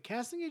 No, the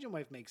casting agent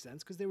wife makes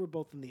sense because they were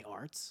both in the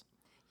arts.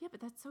 Yeah,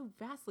 but that's so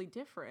vastly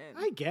different.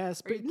 I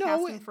guess, Are but you no.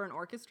 casting for an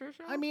orchestra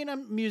show? I mean,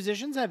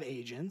 musicians have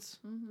agents,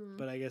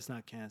 but I guess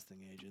not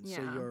casting agents.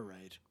 So Yeah. you're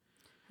right.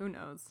 Who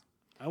knows?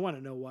 I want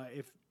to know why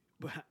if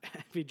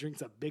he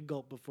drinks a big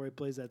gulp before he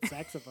plays that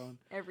saxophone,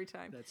 Every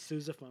time. that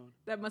sousaphone.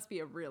 That must be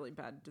a really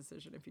bad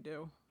decision if you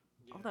do.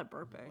 All that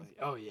burping.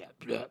 Oh yeah.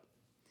 Bleh.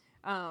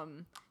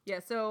 Yeah,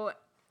 so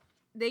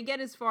they get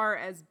as far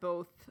as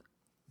both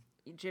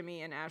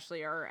Jimmy and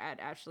Ashley are at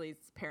Ashley's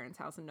parents'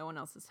 house and no one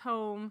else is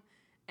home.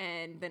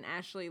 And then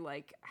Ashley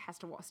like has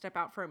to step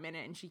out for a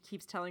minute, and she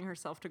keeps telling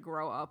herself to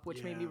grow up,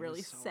 which made Yeah, me it was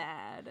really so-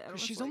 sad. I was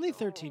She's like, only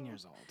 13 "Oh."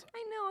 years old.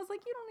 I know. I was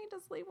like, you don't need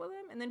to sleep with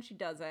him. And then she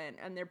doesn't,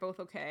 and they're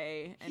both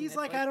okay. And He's it's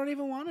like, I don't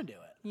even want to do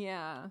it.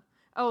 Yeah.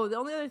 Oh, the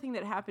only other thing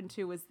that happened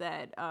too was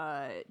that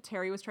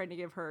Terry was trying to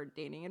give her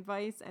dating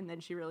advice, and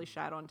then she really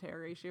shat on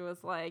Terry. She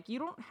was like, "You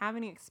don't have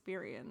any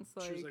experience."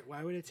 She was like,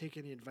 why would I take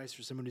any advice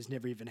from someone who's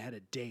never even had a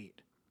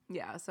date?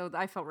 yeah. So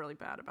I felt really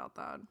bad about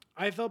that.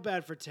 I felt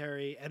bad for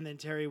Terry, and then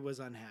Terry was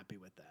unhappy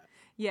with that.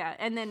 Yeah,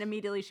 and then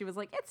immediately she was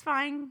like, it's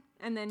fine.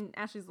 And then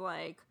Ashley's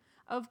like,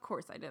 of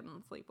course I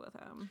didn't sleep with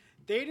him.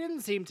 They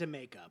didn't seem to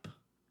make up.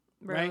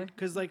 Really? Right?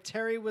 Because like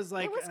Terry was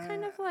like, it was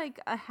kind of like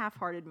a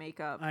half-hearted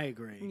makeup. I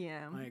agree.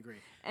 Yeah. I agree.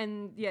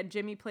 And yeah,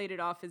 Jimmy played it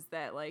off as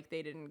that like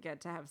they didn't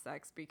get to have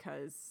sex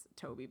because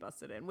Toby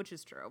busted in, which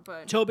is true.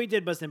 But Toby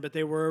did bust in, but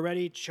they were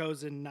already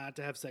chosen not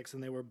to have sex,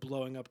 and they were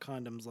blowing up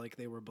condoms like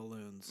they were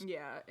balloons.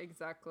 yeah,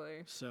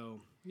 exactly.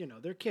 So,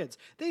 they're kids.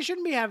 They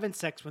shouldn't be having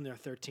sex when they're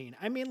 13.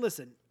 I mean,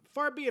 listen,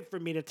 far be it for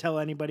me to tell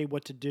anybody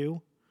what to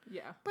do.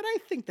 Yeah. But I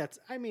think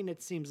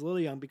it seems a little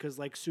young because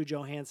like Sue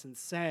Johansson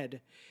said,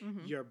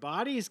 your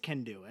bodies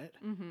can do it,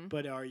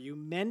 but are you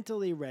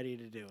mentally ready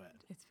to do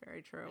it? It's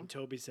very true. And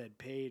Toby said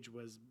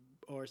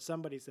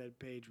somebody said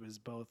Paige was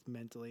both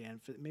mentally and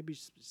maybe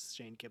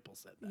Shane Kippel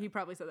said that. He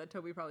probably said that.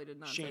 Toby probably did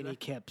not say Shaney that.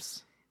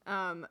 Kips.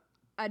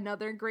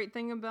 Another great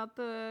thing about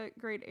the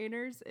Grade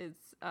 8ers is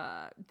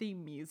the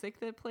music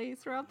that plays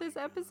throughout this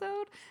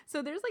episode.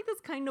 So there's like this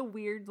kind of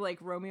weird like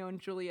Romeo and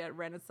Juliet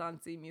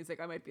Renaissance-y music.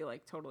 I might be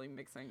like totally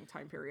mixing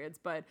time periods,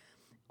 but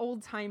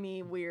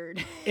old-timey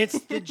weird. It's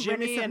the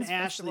Jimmy and Renaissance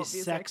Ashley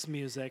festival sex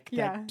music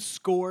Yeah. that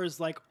scores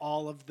like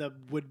all of the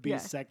would-be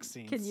sex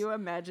scenes. Can you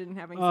imagine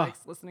having sex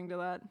listening to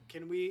that?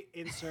 Can we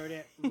insert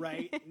it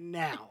right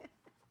now?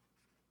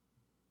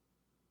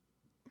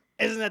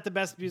 Isn't that the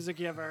best music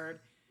you ever heard?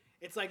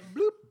 It's like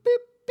bloop,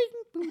 boop,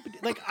 bing,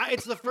 boop. Like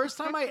it's the first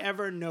time I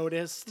ever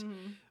noticed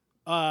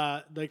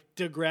like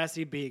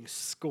Degrassi being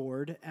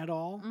scored at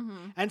all.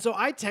 And so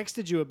I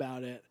texted you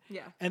about it.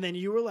 Yeah. And then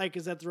you were like,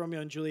 is that the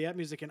Romeo and Juliet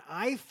music? And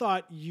I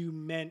thought you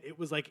meant it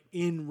was like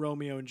in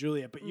Romeo and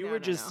Juliet, but you were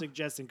just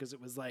suggesting because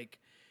it was like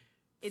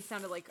it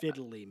sounded like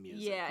fiddly music.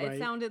 Yeah, right? it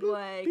sounded Boop,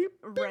 like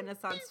boop, boop,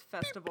 Renaissance boop,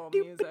 festival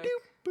boop, music.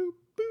 boop, boop,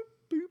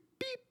 boop, boop,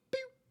 beep,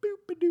 boop,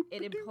 boop, boop,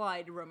 It boop.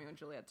 implied Romeo and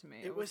Juliet to me.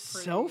 It was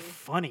so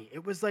funny.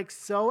 It was like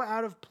so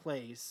out of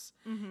place,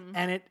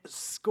 and it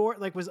scored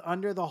like was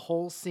under the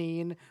whole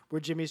scene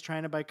where Jimmy's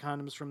trying to buy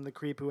condoms from the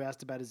creep who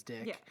asked about his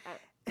dick, Yeah.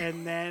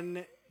 and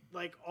then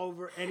like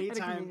over any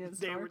time convenience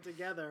they store. were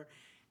together,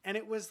 and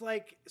it was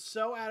like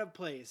so out of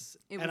place,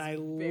 It and was I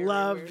very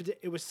loved weird.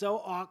 it. Was so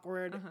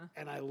awkward,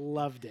 and I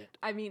loved it.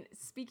 I mean,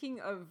 speaking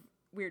of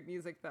weird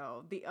music,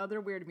 though, the other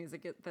weird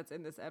music that's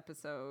in this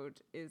episode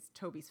is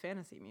Toby's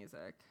fantasy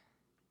music.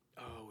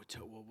 Oh,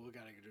 well, we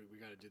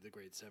gotta do the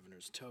grade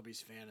 7ers.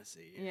 Toby's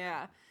fantasy.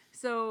 Yeah.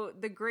 So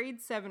the grade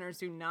 7ers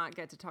do not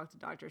get to talk to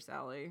Dr.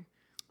 Sally.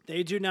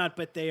 They do not,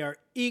 but they are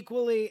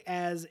equally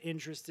as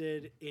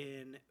interested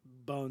in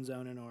bone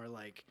zoning or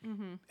like,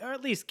 or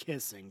at least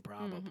kissing,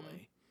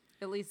 probably.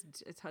 At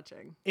least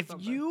touching. If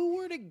something. you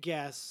were to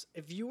guess,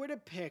 if you were to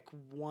pick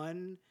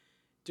one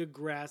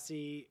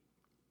Degrassi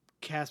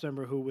cast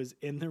member who was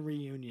in the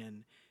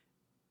reunion,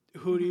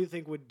 who do you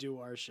think would do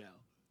our show?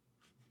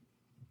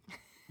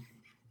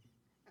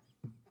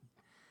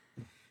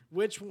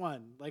 Which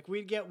one? Like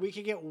we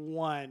could get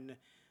one.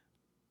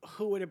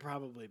 Who would it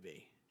probably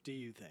be? Do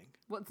you think?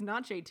 Well, it's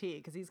not JT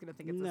because he's gonna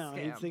think it's a No,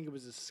 scam. you'd think it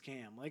was a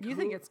scam. Like You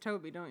think it's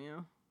Toby, don't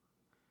you?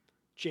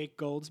 Jake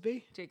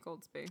Goldsby? Jake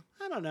Goldsby.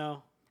 I don't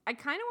know. I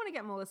kind of want to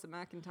get Melissa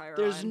McIntyre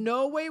There's on.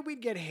 no way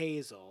we'd get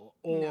Hazel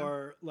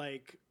or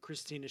like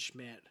Christina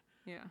Schmidt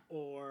Yeah.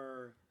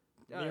 or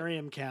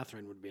Miriam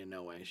Catherine would be a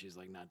no way. She's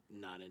like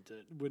not into,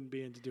 wouldn't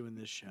be into doing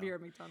this show. Vera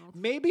McDonald.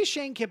 Maybe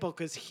Shane Kippel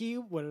because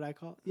what did I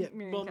call? Yeah,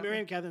 Miriam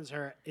Miriam Catherine's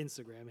her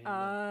Instagram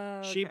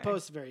handle. She okay.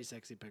 posts very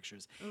sexy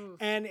pictures, Oof.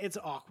 and it's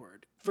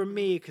awkward for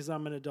me because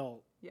I'm an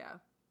adult, Yeah.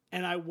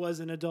 and I was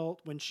an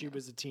adult when she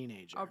was a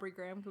teenager. Aubrey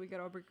Graham. Can we get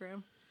Aubrey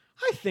Graham?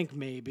 I think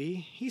maybe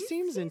he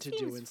seems he into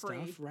seems doing free.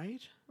 stuff,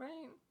 right?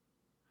 Right.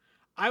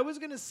 I was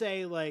gonna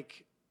say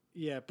like,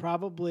 yeah,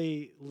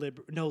 probably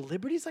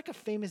Liberty's like a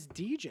famous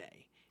DJ.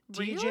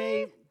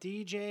 Really?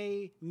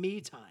 DJ Me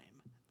Time.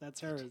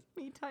 That's her.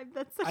 Me Time.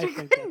 That's such I a think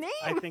good that's, name.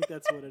 I think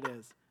that's what it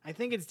is. I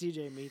think it's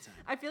DJ Me Time.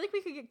 I feel like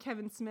we could get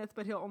Kevin Smith,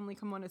 but he'll only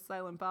come on as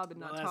Silent Bob and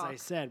not Well, talk. as I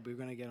said, we're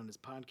gonna get on his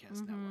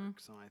podcast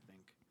network, so I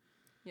think.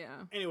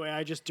 Yeah. Anyway,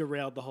 I just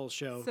derailed the whole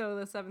show So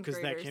the seventh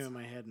because graders. that came in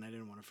my head and I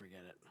didn't want to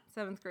forget it.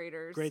 Seventh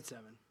graders. Grade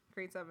 7.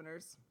 Grade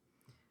 7ers.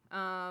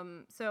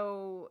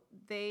 So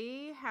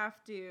they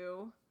have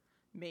to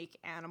make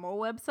animal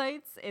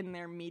websites in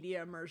their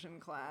media immersion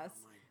class,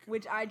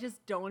 which I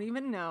just don't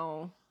even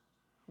know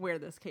where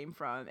this came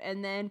from.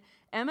 And then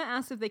Emma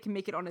asked if they can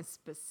make it on a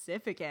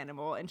specific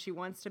animal, and she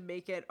wants to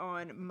make it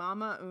on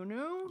Mama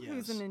Unu,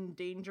 who's Yes. an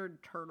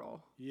endangered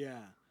turtle.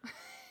 Yeah.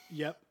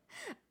 Yep.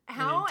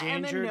 How Emma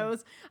endangered-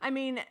 knows. I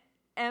mean,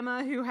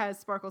 Emma, who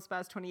has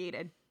sparklespaz28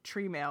 at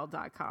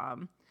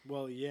treemail.com,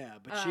 Well, yeah,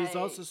 but she's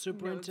also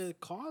super knows- into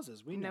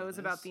causes. We know knows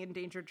about this. the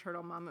endangered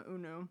turtle Mama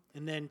Unu.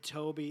 And then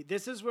Toby.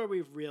 This is where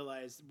we've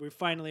realized we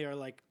finally are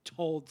like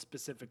told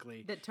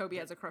specifically. That Toby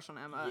has a crush on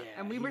Emma. Yeah,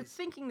 And we were he's-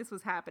 thinking this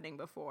was happening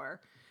before.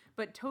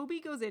 But Toby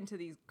goes into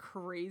these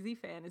crazy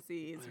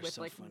fantasies they're with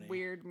so like funny.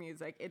 weird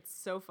music. It's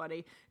so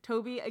funny.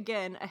 Toby,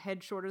 again, a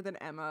head shorter than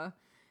Emma.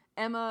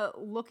 Emma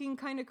looking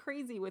kind of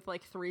crazy with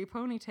like 3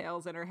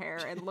 ponytails in her hair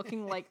and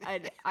looking like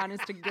an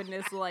honest to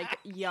goodness like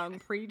young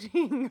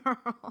preteen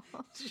girl.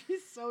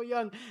 She's so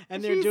young,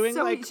 and they're doing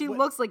like she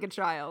looks like a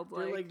child.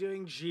 They're like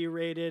doing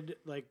G-rated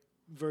like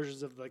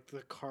versions of like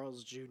the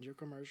Carl's Jr.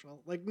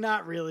 commercial. Like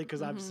not really,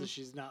 because obviously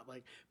she's not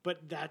like,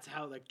 but that's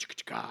how like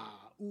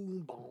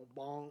boom,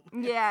 boom.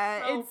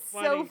 Yeah, it's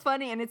so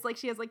funny, and it's like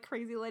she has like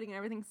crazy lighting and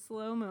everything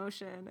slow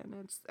motion, and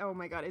it's oh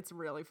my god, it's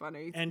really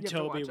funny. And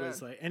Toby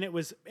was like, and it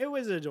was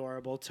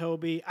adorable.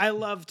 Toby, I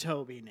love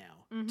Toby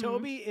now. Mm-hmm.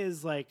 Toby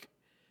is like,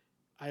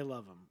 I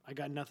love him. I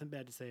got nothing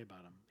bad to say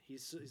about him.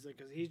 He's like,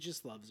 cause he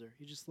just loves her.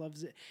 He just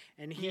loves it,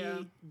 and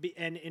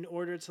and in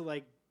order to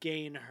like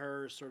gain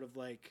her sort of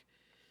like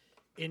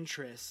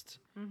interest,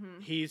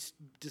 he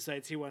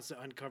decides he wants to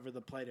uncover the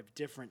plight of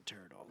different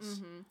turtles.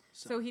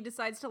 So he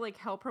decides to like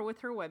help her with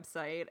her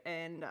website,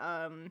 and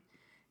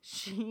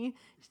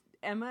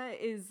Emma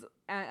is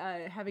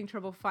having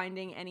trouble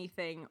finding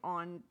anything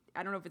on,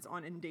 I don't know if it's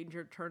on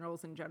endangered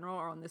turtles in general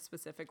or on this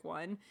specific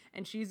one,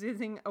 and she's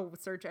using a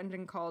search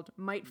engine called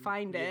Might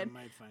Find It,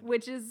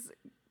 which is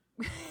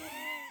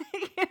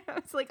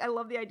it's like, I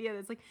love the idea that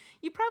it's like,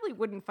 you probably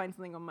wouldn't find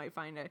something on Might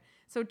Find It.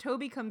 So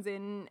Toby comes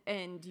in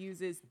and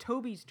uses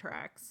Toby's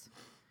tracks,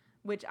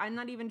 which I'm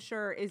not even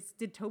sure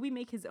did Toby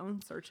make his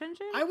own search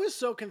engine? I was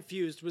so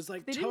confused. Was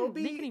like, did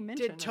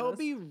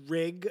Toby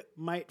rig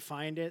Might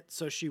Find It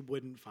so she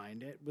wouldn't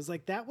find it? Was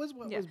like, that was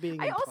what was being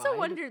implied. I also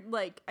wondered,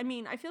 like, I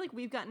mean, I feel like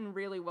we've gotten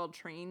really well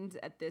trained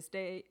at this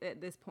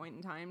point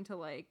in time to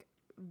like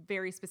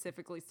very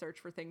specifically search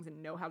for things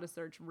and know how to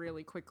search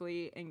really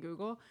quickly in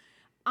Google.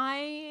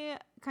 I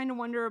kind of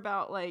wonder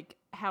about like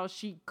how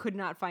she could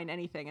not find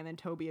anything, and then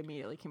Toby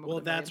immediately came up with.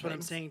 Well, that's what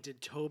I'm saying.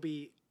 Did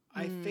Toby?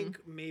 I think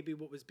maybe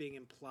what was being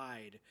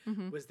implied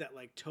was that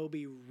like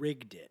Toby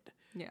rigged it,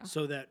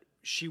 so that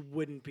she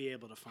wouldn't be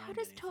able to find. How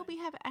does Toby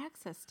have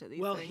access to these?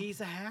 Well, things?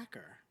 He's a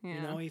hacker. Yeah.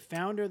 You know, he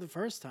found her the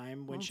first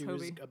time when she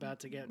was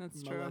about to get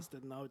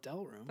molested in the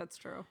hotel room. That's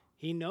true.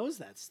 He knows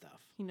that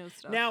stuff. He knows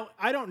stuff. Now,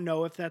 I don't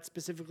know if that's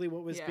specifically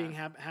what was being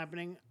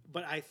happening,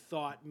 but I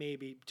thought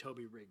maybe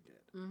Toby rigged it.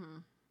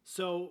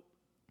 So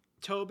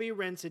Toby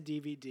rents a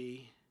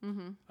DVD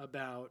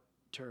about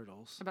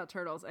turtles.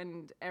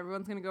 And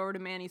everyone's going to go over to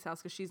Manny's house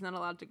because she's not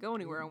allowed to go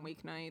anywhere on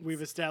weeknights.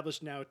 We've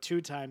established now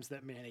 2 times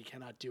that Manny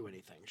cannot do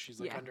anything. She's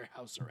like under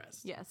house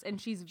arrest. Yes,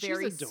 and she's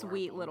very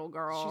sweet little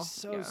girl.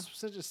 She's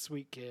such a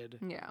sweet kid.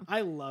 Yeah.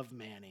 I love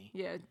Manny.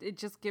 Yeah,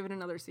 just give it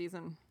another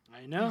season.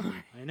 I know.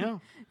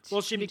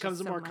 Well, she becomes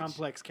a more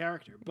complex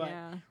character, but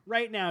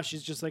right now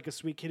she's just like a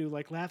sweet kid who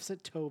like laughs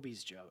at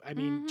Toby's joke. I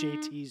mean,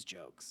 JT's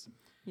jokes.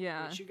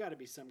 Yeah. But you got to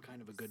be some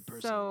kind of a good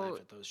person to laugh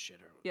at those shit.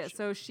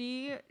 So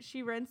she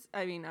rents,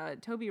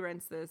 Toby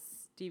rents this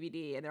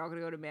DVD, and they're all going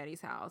to go to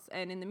Maddie's house.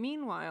 And in the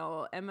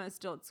meanwhile, Emma is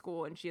still at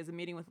school, and she has a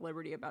meeting with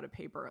Liberty about a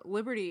paper.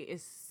 Liberty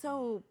is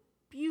so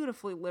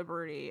beautifully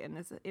Liberty in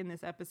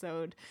this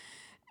episode.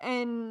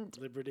 And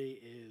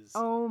Liberty is,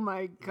 oh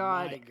my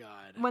god. My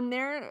god. When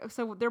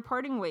they're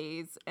parting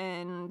ways,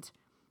 and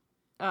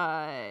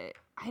Emma,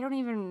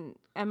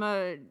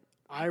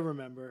 I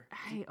remember.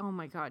 Oh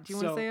my god. Do you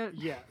want to say it?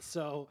 Yeah.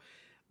 So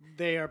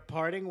they are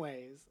parting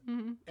ways,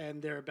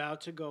 and they're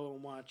about to go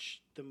and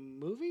watch the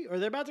movie, or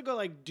they're about to go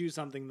like do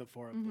something, the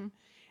 4 of them.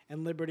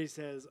 And Liberty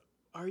says,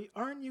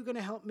 aren't you going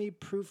to help me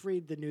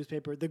proofread the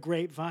newspaper, The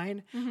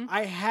Grapevine?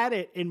 I had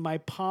it in my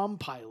Palm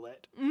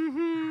Pilot.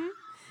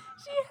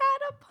 She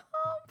had a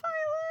Palm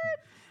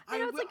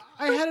Pilot.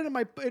 I had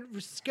it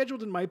was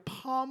scheduled in my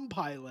Palm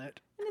Pilot.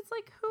 And it's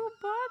like, who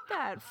bought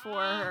that for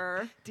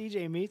her?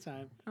 DJ Me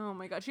Time. Oh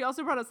my god. She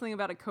also brought up something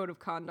about a code of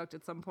conduct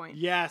at some point.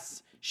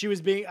 Yes.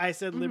 I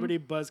said Liberty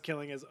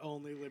buzzkilling as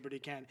only Liberty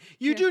can.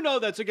 You do know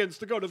that's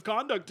against the code of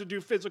conduct to do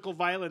physical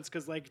violence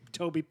because like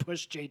Toby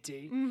pushed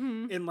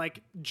JT in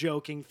like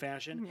joking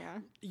fashion. Yeah.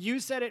 You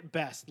said it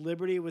best.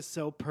 Liberty was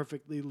so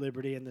perfectly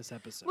Liberty in this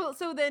episode. Well,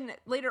 so then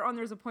later on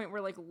there's a point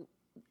where like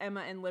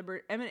Emma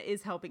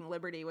is helping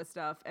Liberty with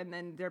stuff, and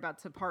then they're about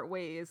to part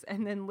ways,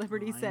 and then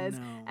Liberty says,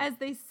 as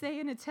they say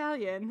in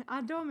Italian,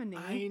 "A domini."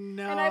 I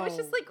know. And I was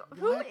just like,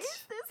 who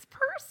is this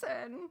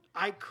person?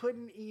 I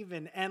couldn't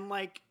even. And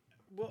like,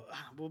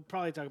 we'll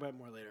probably talk about it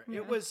more later. Yeah.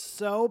 It was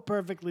so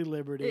perfectly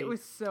Liberty. It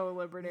was so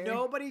Liberty.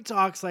 Nobody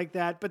talks like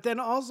that. But then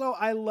also,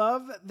 I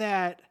love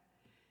that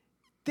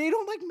they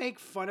don't like make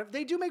fun of.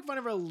 They do make fun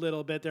of her a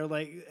little bit. They're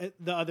like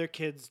the other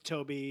kids,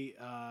 Toby,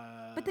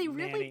 but they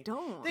Manny. really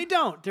don't. They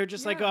don't. They're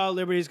just like, oh,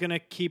 Liberty's gonna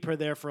keep her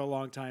there for a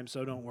long time,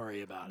 so don't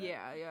worry about it.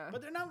 Yeah.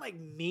 But they're not like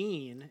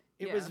mean.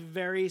 It was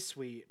very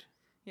sweet.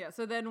 Yeah.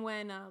 So then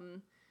when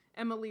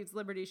Emma leaves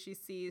Liberty, she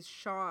sees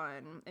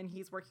Sean, and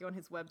he's working on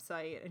his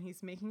website, and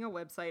he's making a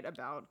website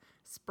about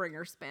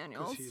Springer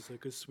Spaniels. Because he's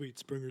like a sweet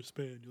Springer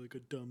Spaniel, like a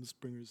dumb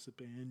Springer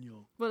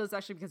Spaniel. Well, it's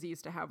actually because he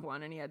used to have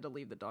one, and he had to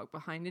leave the dog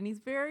behind, and he's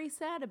very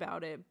sad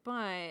about it, but...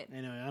 I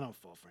know, I don't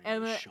fall for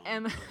any Sean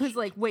Emma bullshit. was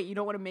like, wait, you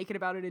don't want to make it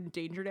about an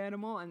endangered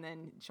animal? And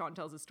then Sean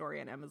tells his story,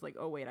 and Emma's like,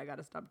 oh, wait, I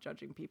gotta stop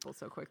judging people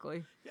so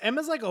quickly.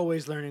 Emma's like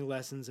always learning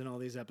lessons in all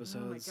these Oh my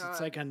episodes. God. It's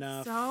like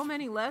enough. So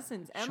many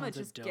lessons. Emma, Sean's a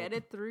just dope. get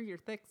it through your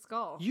thick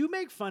skull. You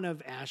make fun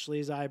of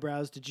Ashley's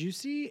eyebrows. Did you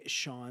see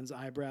Sean's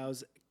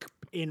eyebrows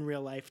in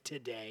real life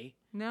today?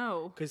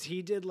 No. Because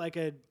he did like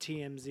a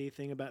TMZ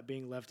thing about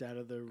being left out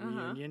of the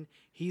reunion.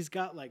 He's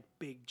got like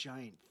big,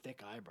 giant,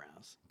 thick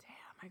eyebrows. Damn,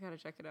 I gotta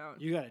check it out.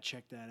 You got to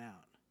check that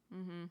out.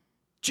 Mm-hmm.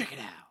 Check it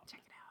out. Check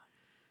it out.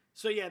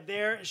 So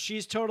yeah,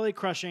 she's totally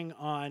crushing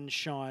on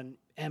Sean.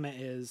 Emma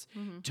is.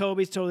 Mm-hmm.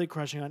 Toby's totally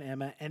crushing on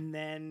Emma. And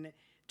then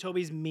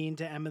Toby's mean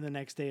to Emma the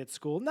next day at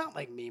school. Not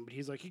like mean, but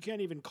he's like, you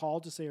can't even call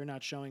to say you're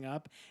not showing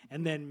up.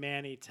 And then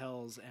Manny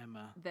tells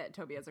Emma That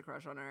Toby has a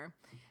crush on her.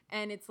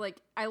 And it's like,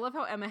 I love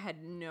how Emma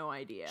had no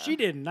idea. she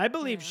didn't. I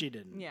believe she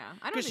didn't. Yeah.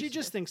 I don't Because think she she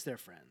just did. thinks they're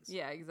friends.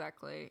 Yeah,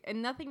 exactly.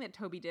 And nothing that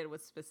Toby did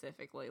was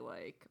specifically,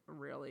 like,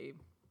 really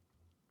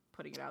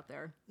putting it out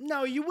there.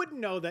 No, you wouldn't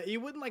know that. You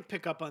wouldn't like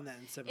pick up on that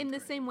in seventh In the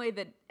grade. same way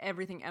that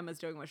everything Emma's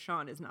doing with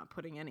Sean is not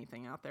putting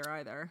anything out there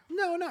either.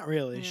 No, not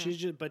really.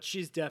 Yeah. But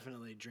she's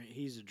definitely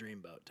he's a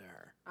dreamboat to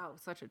her. Oh,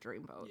 such a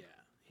dreamboat. Yeah,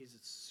 he's a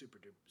super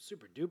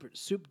duper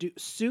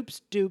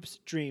soups dupes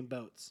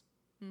dreamboats.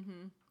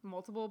 Mm-hmm.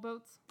 Multiple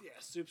boats? Yeah,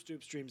 soups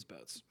dupes dreams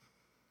boats.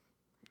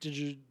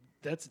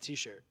 That's a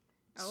T-shirt.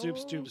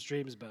 Soups Oh. dupes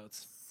dreams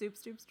boats. Soup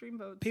Stoops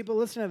Dreamboats. People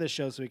listen to this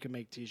show so we can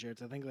make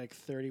T-shirts. I think like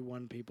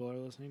 31 people are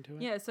listening to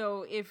it. Yeah,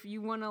 so if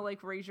you want to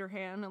like raise your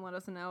hand and let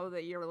us know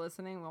that you're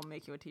listening, we'll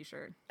make you a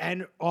T-shirt.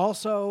 And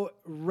also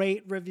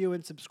rate, review,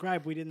 and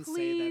subscribe. We didn't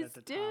say that at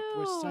the Please top.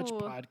 We're such do.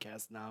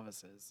 podcast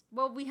novices.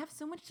 Well, we have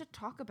so much to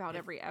talk about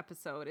every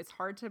episode. It's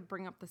hard to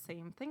bring up the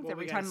same things Well,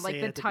 every we gotta time, like say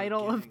it the at the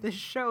title of beginning. the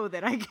show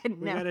that I can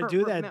We never gotta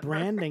do that remember.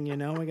 branding, you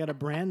know? We gotta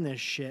brand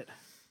this shit.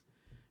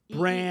 E.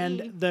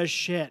 Brand the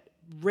shit.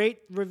 Rate,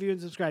 review, and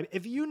subscribe.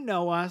 If you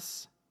know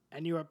us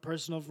and you are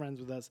personal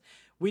friends with us,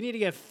 we need to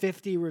get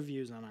 50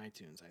 reviews on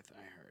iTunes,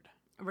 I heard.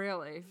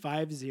 Really?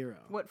 50.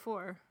 What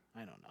for? I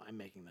don't know. I'm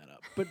making that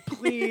up. But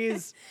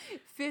please.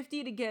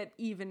 50 to get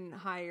even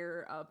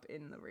higher up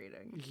in the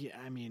rating. Yeah,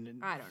 I mean.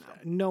 I don't know.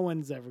 No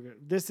one's ever going to.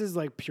 This is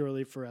like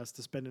purely for us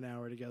to spend an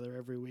hour together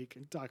every week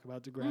and talk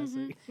about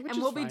Degrassi. which And is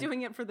we'll fine. be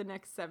doing it for the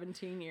next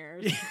 17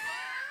 years.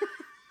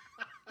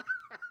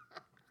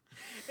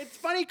 It's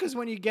funny because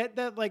when you get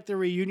that, like the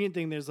reunion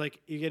thing, there's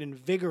like, you get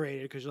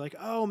invigorated because you're like,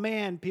 oh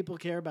man, people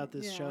care about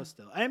this show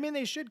still. I mean,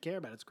 they should care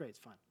about it. It's great. It's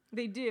fun.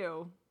 They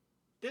do.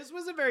 This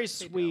was a very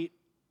sweet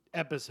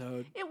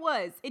episode. It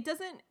was. It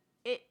doesn't.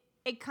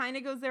 It kind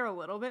of goes there a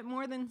little bit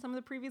more than some of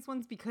the previous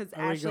ones because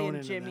Are we Ashley going and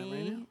into that right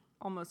Jimmy now?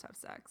 almost have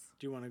sex.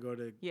 Do you want to go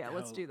to? Yeah,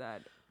 let's how- do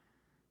that.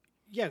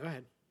 Yeah, go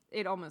ahead.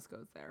 It almost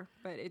goes there,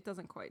 but it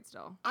doesn't quite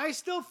still. I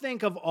still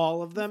think of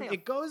all of them. say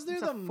It goes there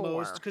it's a the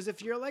most 4. because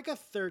if you're like a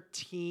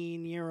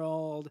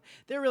 13-year-old,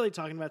 they're really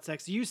talking about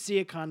sex. You see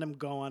a condom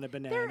go on a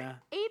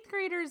banana. They're 8th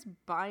graders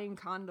buying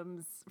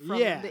condoms from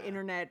Yeah. the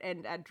internet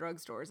and at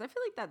drugstores. I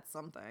feel like that's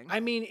something.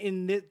 I mean,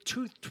 in the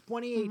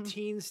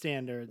 2018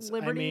 standards,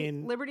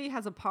 Liberty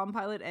has a Palm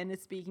Pilot and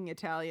is speaking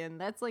Italian.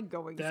 That's like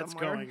going that's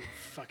somewhere. going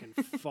fucking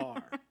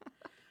far.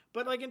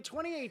 But like in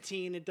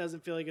 2018, it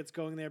doesn't feel like it's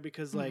going there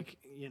because like,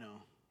 you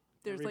know,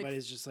 There's, like,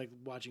 everybody's just like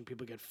watching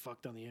people get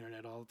fucked on the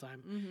internet all the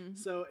time.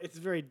 So it's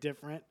very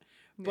different.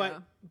 But Yeah.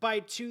 by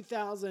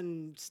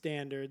 2000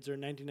 standards or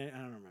 1990, I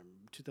don't remember,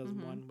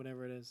 2001,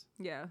 whatever it is.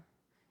 Yeah.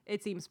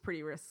 It seems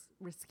pretty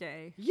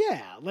risque.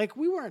 Yeah, like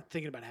we weren't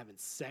thinking about having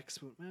sex.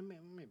 Maybe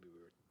we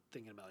were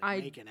thinking about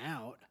like, making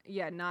out.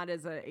 Yeah, not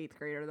as an 8th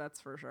grader,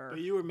 that's for sure. But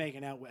you were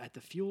making out at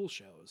the Fuel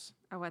shows,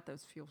 Oh, at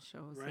those fuel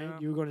shows. right? Yeah.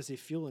 You were going to see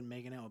Fuel and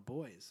making out with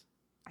boys.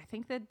 I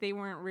think that they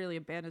weren't really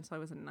a band until I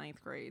was in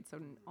 9th grade, so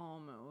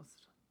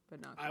almost,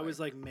 but not quite. I was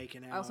like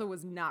making out. I also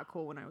was not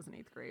cool when I was in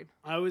 8th grade.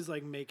 I was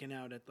like making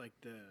out at like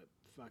the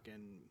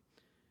fucking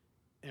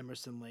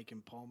Emerson Lake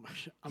and Palmer.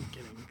 I'm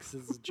kidding, because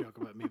this is a joke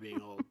about me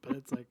being old, but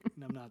it's like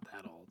I'm not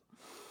that old.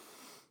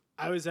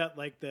 I was at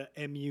like the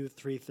MU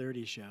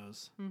 330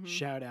 shows.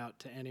 Shout out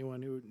to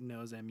anyone who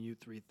knows MU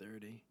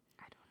 330.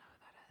 I don't know who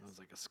that It was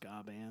like a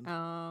ska band.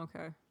 Oh,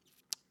 okay.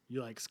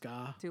 You like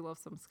ska? Do love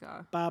some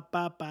ska. Bop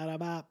bop ba da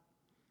bop.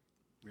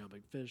 Real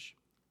Big Fish.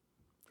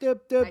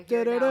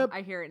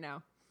 I hear it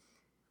now.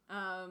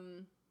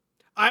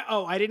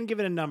 I didn't give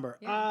it a number.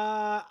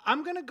 Yeah.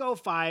 I'm gonna go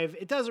 5.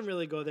 It doesn't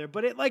really go there,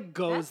 but it like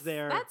goes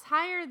there. That's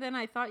higher than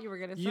I thought you were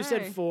gonna say. You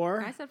said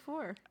 4. I said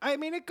 4. I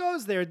mean, it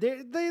goes there.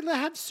 They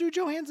have Sue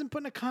Johansson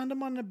putting a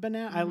condom on a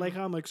banana. I like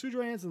how I'm like Sue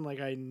Johansson. Like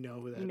I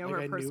know that. You know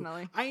like, her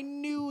personally. I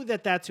knew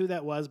that that's who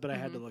that was, but I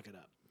had to look it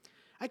up.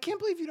 I can't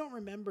believe you don't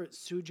remember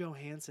Sue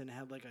Johansson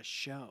had like a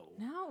show.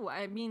 No,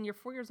 I mean you're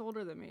 4 years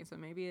older than me, so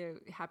maybe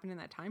it happened in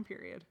that time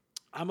period.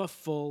 I'm a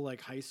full like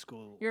high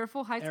school. You're a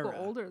full high school Era.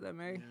 older than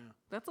me. Yeah.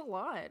 That's a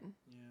lot.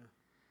 Yeah.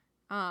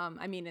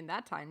 I mean, in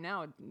that time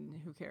now,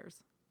 who cares?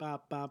 Ba,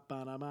 ba,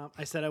 ba, da, ba.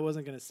 I said I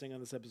wasn't going to sing on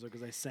this episode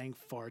because I sang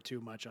far too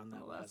much on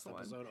that last one.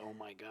 episode. Oh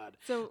my God.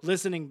 So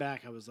listening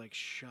back, I was like,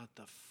 shut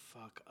the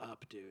fuck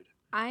up, dude.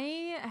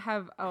 I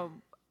have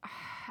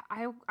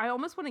I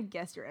almost want to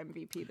guess your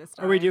MVP this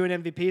time. Are we doing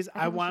MVPs?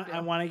 I we want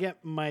should do. to get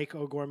Mike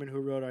O'Gorman,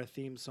 who wrote our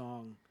theme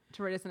song.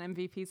 To write us an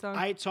MVP song?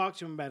 I talked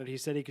to him about it. He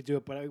said he could do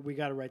it, but we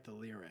got to write the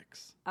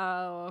lyrics.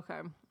 Oh,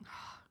 okay.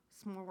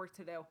 Some more work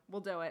to do.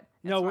 We'll do it.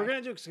 No, we're going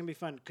to do it because it's going to be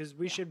fun because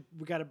we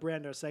got to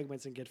brand our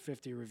segments and get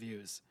 50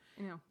 reviews.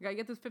 You know, you got to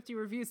get those 50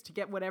 reviews to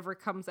get whatever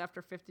comes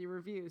after 50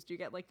 reviews. Do you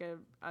get like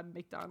a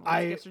McDonald's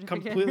I gift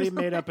certificate completely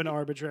made up an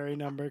arbitrary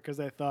number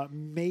because I thought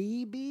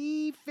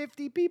maybe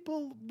 50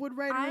 people would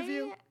write a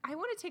review. I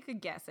want to take a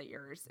guess at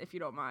yours, if you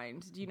don't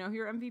mind. Do you know who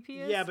your MVP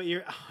is? Yeah, but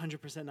you're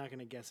 100% not going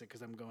to guess it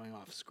because I'm going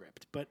off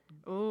script. But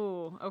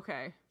oh,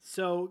 okay.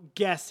 So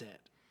guess it.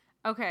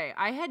 Okay,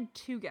 I had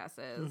two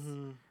guesses.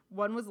 Mm-hmm.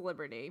 One was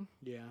Liberty.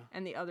 Yeah.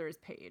 And the other is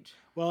Paige.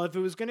 Well, if it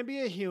was going to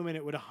be a human,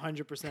 it would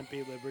 100%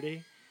 be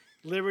Liberty.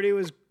 Liberty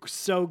was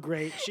so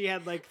great. She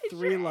had like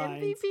 3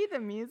 lines. MVP the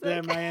music?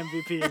 Yeah, my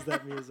MVP is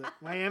that music.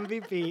 My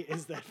MVP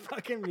is that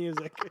fucking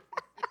music.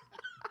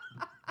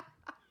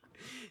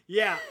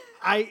 Yeah,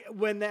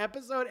 when the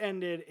episode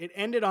ended, it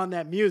ended on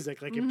that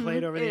music. Like it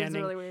played over the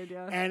ending. It was really weird,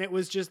 yeah. And it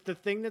was just the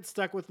thing that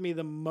stuck with me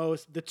the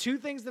most. The 2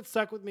 things that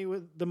stuck with me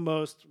the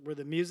most were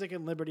the music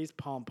and Liberty's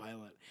Palm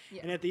Pilot.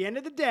 Yeah. And at the end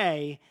of the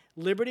day,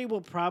 Liberty will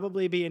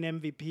probably be an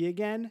MVP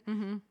again.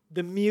 Mm-hmm.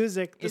 The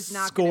music, the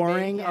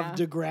scoring of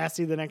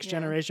Degrassi, The Next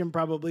Generation,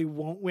 probably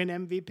won't win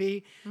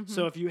MVP. Mm-hmm.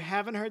 So if you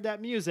haven't heard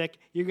that music,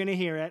 you're going to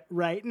hear it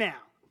right now.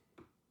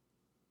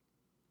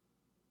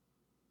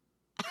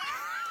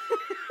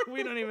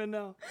 We don't even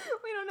know.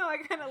 We don't know. I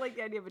kind of like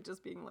the idea of it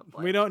just being lip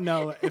play. We don't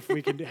know if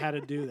we can how to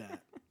do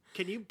that.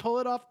 Can you pull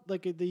it off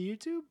like at the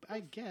YouTube? I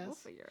guess. We'll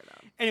figure it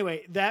out.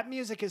 Anyway, that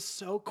music is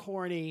so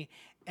corny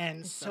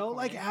and so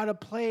like out of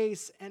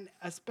place, and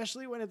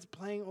especially when it's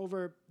playing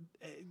over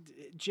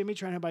Jimmy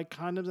trying to buy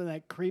condoms and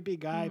that creepy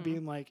guy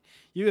being like,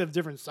 "You have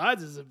different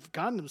sizes of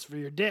condoms for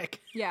your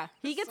dick." Yeah,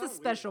 he gets a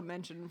special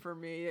mention for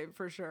me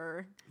for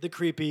sure. The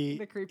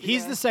creepy.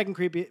 He's the second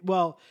creepy.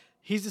 Well.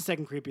 He's the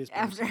second creepiest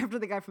person. After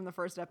the guy from the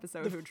first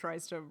episode who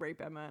tries to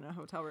rape Emma in a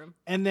hotel room.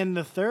 And then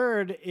the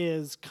third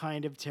is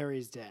kind of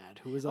Terry's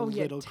dad, who is a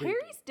little creepy.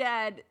 Terry's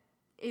dad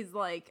is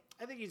like...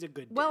 I think he's a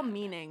good dad.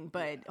 Well-meaning,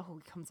 but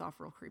he comes off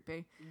real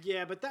creepy.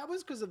 Yeah, but that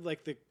was because of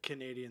like the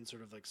Canadian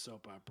sort of like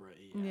soap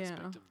opera-y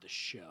aspect of the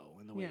show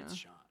and the way it's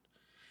shot.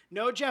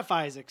 No Jeff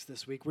Isaacs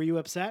this week. Were you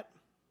upset?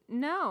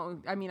 No.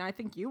 I mean, I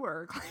think you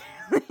were,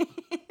 clearly.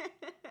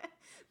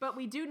 But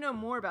we do know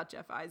more about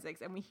Jeff Isaacs,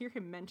 and we hear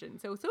him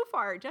mentioned. So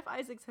far, Jeff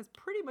Isaacs has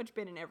pretty much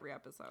been in every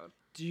episode.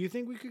 Do you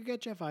think we could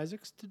get Jeff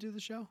Isaacs to do the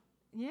show?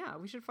 Yeah,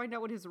 we should find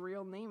out what his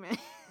real name is.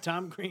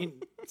 Tom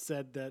Green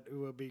said that it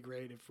would be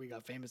great if we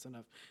got famous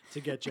enough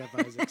to get Jeff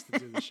Isaacs to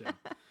do the show.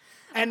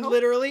 And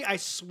literally, I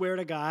swear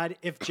to God,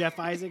 if Jeff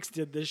Isaacs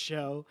did this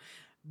show,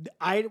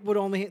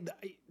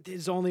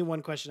 there's only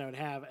one question I would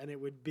have, and it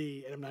would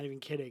be, and I'm not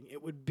even kidding,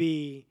 it would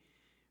be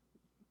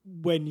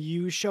when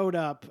you showed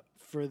up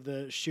for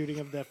the shooting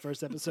of that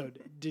first episode,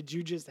 did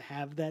you just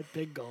have that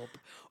big gulp?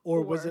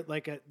 Or was it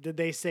like did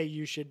they say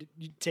you should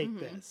take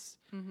this?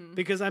 Mm-hmm.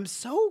 Because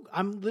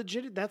I'm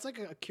legit, that's like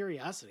a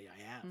curiosity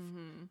I have.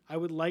 Mm-hmm. I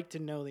would like to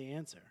know the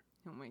answer.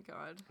 Oh my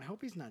God. I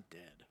hope he's not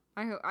dead.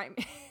 I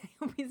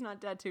hope he's not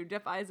dead too.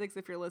 Jeff Isaacs,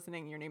 if you're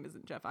listening, your name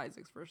isn't Jeff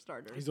Isaacs for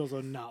starters. He's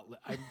also not,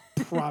 I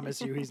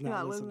promise you he's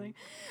not listening.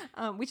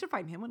 We should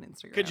find him on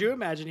Instagram. Could you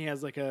imagine he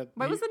has like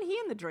Why wasn't he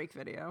in the Drake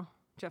video,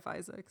 Jeff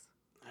Isaacs?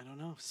 I don't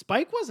know.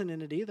 Spike wasn't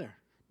in it either.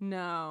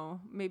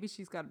 No. Maybe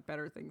she's got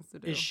better things to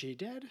do. Is she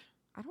dead?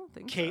 I don't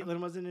think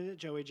Caitlyn wasn't in it.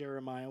 Joey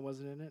Jeremiah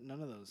wasn't in it.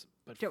 None of those.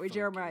 But Joey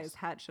Jeremiah's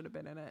hat should have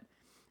been in it.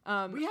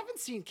 We haven't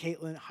seen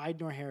Caitlyn,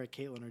 hide nor hair at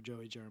Caitlyn or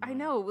Joey Jeremiah. I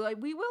know.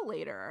 Like, we will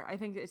later. I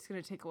think it's going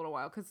to take a little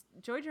while because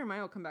Joey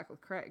Jeremiah will come back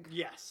with Craig.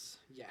 Yes.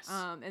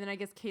 And then I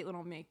guess Caitlyn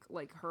will make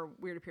like her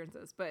weird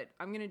appearances. But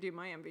I'm going to do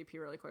my MVP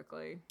really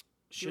quickly.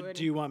 Do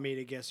you want me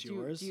to guess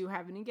yours? Do you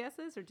have any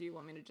guesses, or do you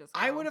want me to just?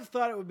 I would have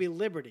thought it would be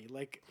Liberty.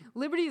 Like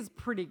Liberty is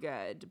pretty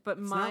good, but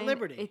mine, not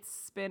Liberty. It's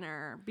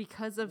Spinner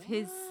because of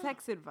his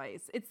sex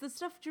advice. It's the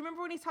stuff. Do you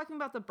remember when he's talking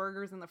about the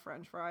burgers and the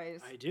French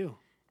fries? I do.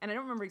 And I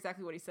don't remember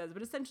exactly what he says,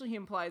 but essentially he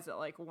implies that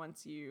like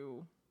once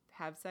you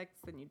have sex,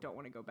 then you don't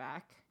want to go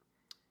back.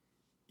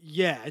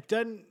 Yeah, it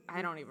doesn't.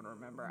 I don't even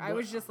remember. I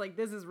was just like,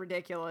 this is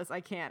ridiculous. I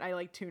can't. I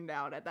like tuned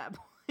out at that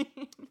point.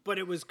 But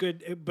it was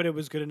good. But it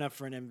was good enough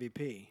for an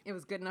MVP. It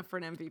was good enough for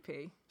an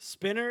MVP.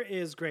 Spinner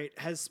is great.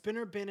 Has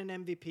Spinner been an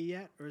MVP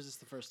yet, or is this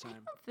the first time? I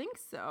don't think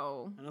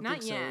so. I don't Not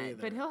think so yet.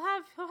 either. But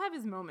he'll have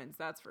his moments.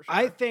 That's for sure.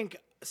 I think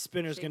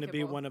Spinner's going to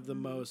be one of the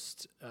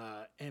most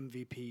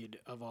MVP'd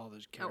of all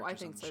the characters. Oh, I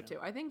think on the so show. too.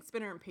 I think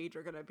Spinner and Paige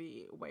are going to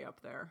be way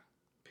up there.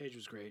 Paige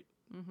was great.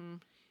 Mm-hmm.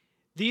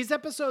 These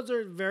episodes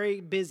are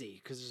very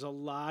busy because there's a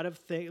lot of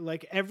things.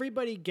 Like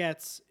everybody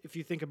gets, if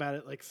you think about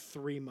it, like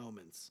 3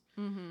 moments.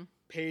 Mm-hmm.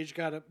 Paige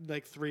got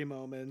like 3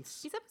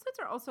 moments. These episodes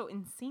are also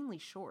insanely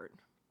short.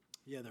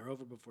 Yeah, they're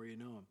over before you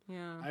know them.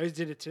 Yeah. I just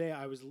did it today.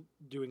 I was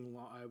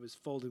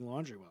folding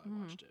laundry while I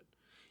watched it.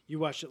 You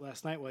watched it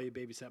last night while you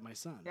babysat my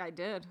son. Yeah, I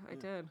did. I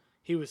did.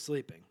 He was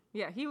sleeping.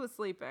 Yeah, he was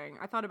sleeping.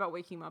 I thought about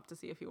waking him up to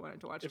see if he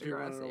wanted to watch If Degrassi. he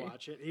wanted to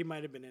watch it, he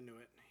might have been into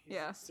it. He's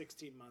Yeah.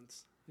 16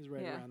 months. He's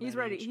ready. Yeah, around he's that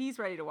ready. age. He's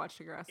ready to watch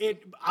Degrassi.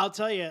 I'll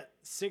tell you,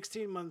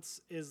 16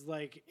 months is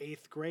like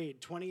 8th grade.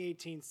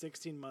 2018,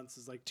 16 months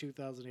is like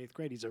 2000 8th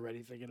grade. He's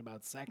already thinking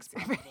about sex.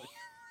 Probably.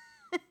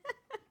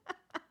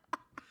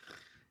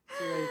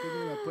 He's already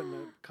thinking about putting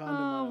a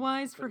condom on.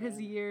 Wise for his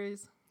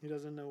years. He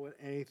doesn't know what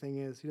anything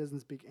is. He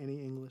doesn't speak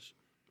any English.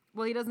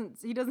 Well, he doesn't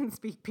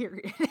speak,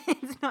 period.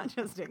 It's not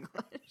just English.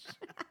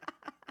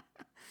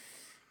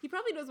 He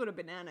probably knows what a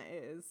banana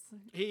is.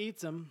 He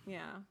eats them.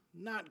 Yeah.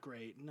 Not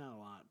great, not a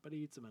lot, but he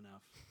eats them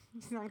enough.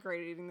 He's not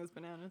great at eating those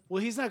bananas.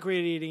 Well, he's not great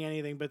at eating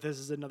anything, but this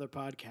is another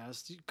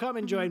podcast. Come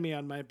and join me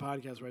on my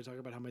podcast where I talk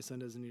about how my son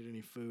doesn't eat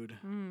any food.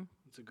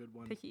 It's a good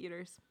one. Picky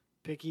eaters.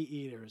 Picky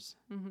eaters.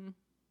 Mm-hmm.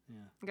 Yeah.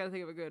 I gotta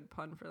think of a good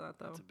pun for that,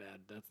 though.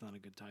 That's not a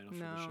good title for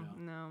the show.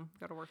 No.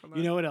 Gotta work on that.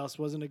 You know what else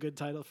wasn't a good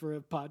title for a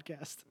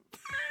podcast?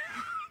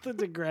 The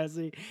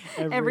Degrassi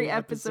Every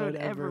episode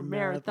ever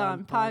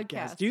marathon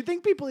podcast. Do you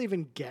think people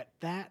even get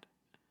that?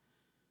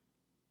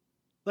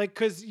 Like,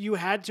 because you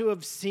had to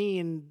have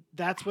seen,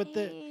 that's what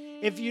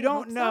if you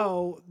don't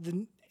know,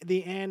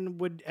 the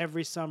end would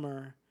every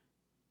summer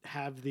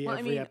have the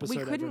every episode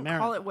we couldn't ever marathon.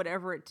 call it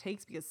whatever it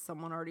takes because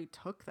someone already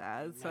took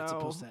that.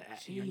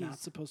 You're not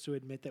supposed to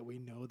admit that we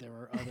know there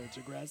are other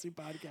Degrassi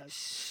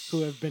podcasts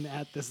who have been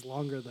at this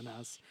longer than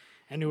us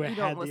and who had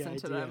the idea.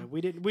 To them.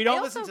 We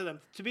don't listen to them.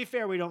 To be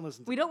fair, we don't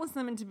listen to them. We don't listen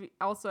to them, and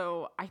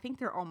also, I think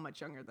they're all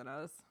much younger than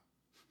us.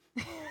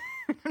 I'm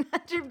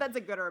not sure if that's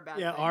a good or a bad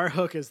thing. Yeah, our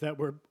hook is that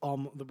we're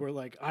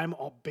like, I'm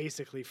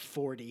basically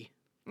 40.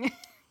 You're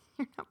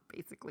not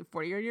basically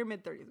 40. You're in your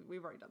mid-30s.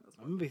 We've already done this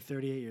one. I'm going to be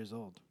 38 years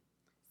old.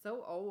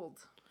 So old.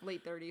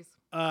 Late 30s.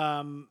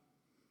 So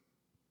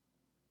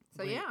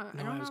wait, yeah,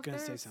 no, I don't know. was going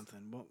to say something.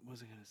 What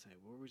was I going to say?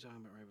 What were we talking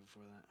about right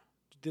before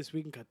that?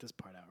 We can cut this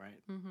part out, right?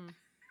 Mm-hmm.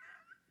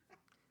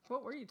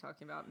 What were you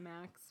talking about?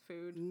 Max,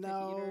 food,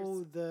 no, picky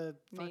eaters, the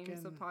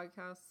names of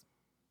podcasts.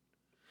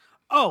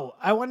 Oh,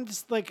 I wanted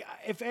to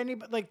if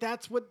anybody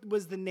that's what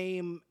was the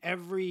name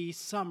every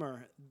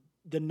summer.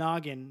 The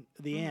noggin,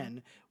 the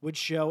N, would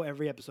show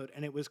every episode,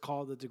 and it was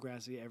called the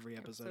Degrassi Every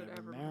Episode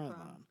Ever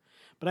Marathon.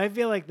 But I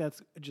feel like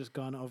that's just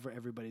gone over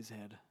everybody's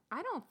head.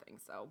 I don't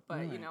think so, but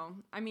Right.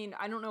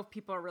 I don't know if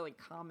people are really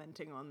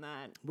commenting on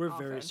that. We're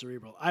often. very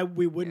cerebral.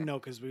 We wouldn't know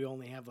because we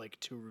only have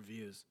 2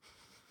 reviews.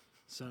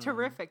 So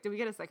Terrific. Did we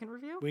get a second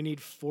review? we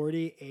need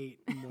 48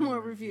 More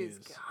reviews.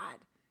 God.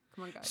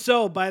 Come on, guys.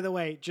 So, by the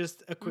way,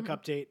 just a quick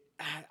update.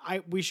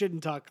 We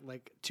shouldn't talk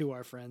to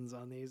our friends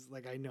on these.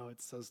 I know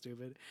it's so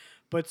stupid.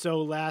 But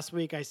so last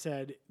week I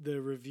said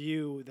the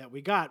review that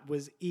we got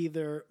was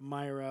either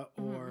Myra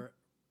or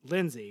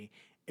Lindsay.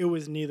 It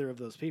was neither of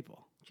those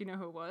people. Do you know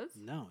who it was?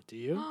 No. Do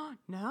you?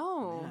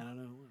 No. Yeah, I don't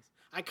know who it was.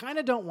 I kind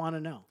of don't want to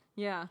know.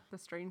 Yeah, the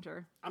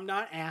stranger. I'm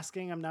not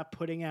asking. I'm not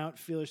putting out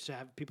feelers to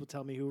have people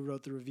tell me who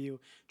wrote the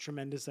review.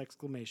 Tremendous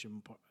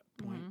exclamation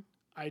point.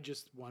 I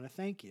just want to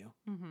thank you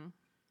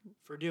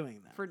for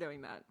doing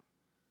that.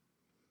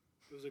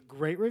 It was a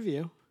great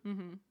review.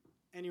 And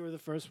you were the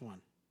first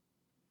one.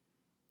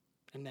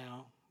 And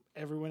now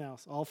everyone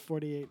else, all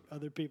 48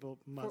 other people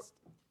must.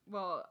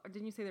 Well,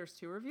 didn't you say there's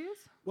 2 reviews?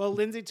 Well,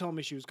 Lindsay told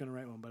me she was going to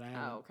write one, but I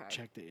haven't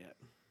checked it yet.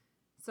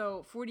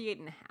 So 48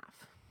 and a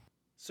half.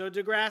 So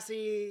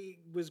Degrassi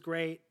was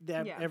great.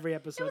 Every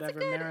episode ever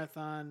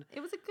marathon. It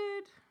was a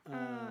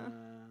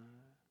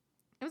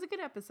good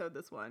episode,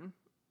 this one.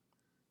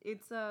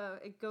 It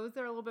goes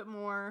there a little bit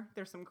more.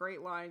 There's some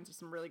great lines. There's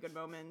some really good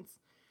moments.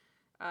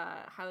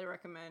 Highly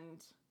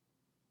recommend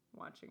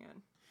watching it.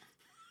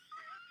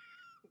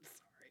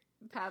 Sorry.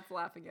 Pat's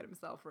laughing at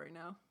himself right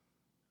now.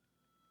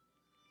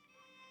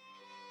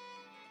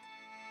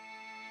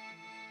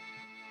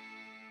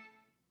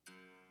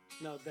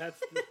 No,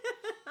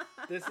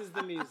 this is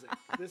the music.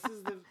 This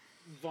is the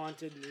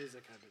vaunted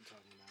music I've been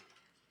talking about.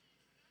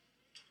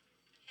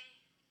 Hey,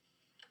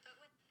 but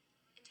what's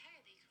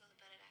entirely cool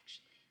about it,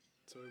 actually?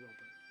 So we won't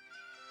put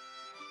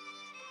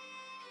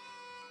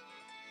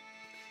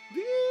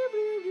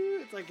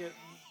it.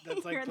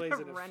 It's that's You're plays at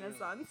at the a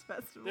Renaissance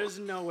Festival. There's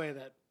no way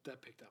that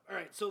picked up. All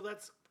right, so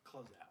let's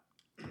close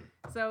out.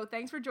 So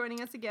thanks for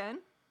joining us again.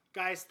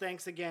 Guys,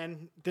 thanks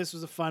again. This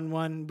was a fun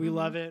one. We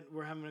love it.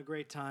 We're having a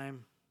great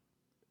time.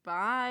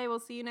 Bye. We'll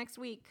see you next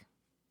week.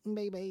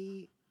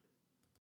 Bye-bye.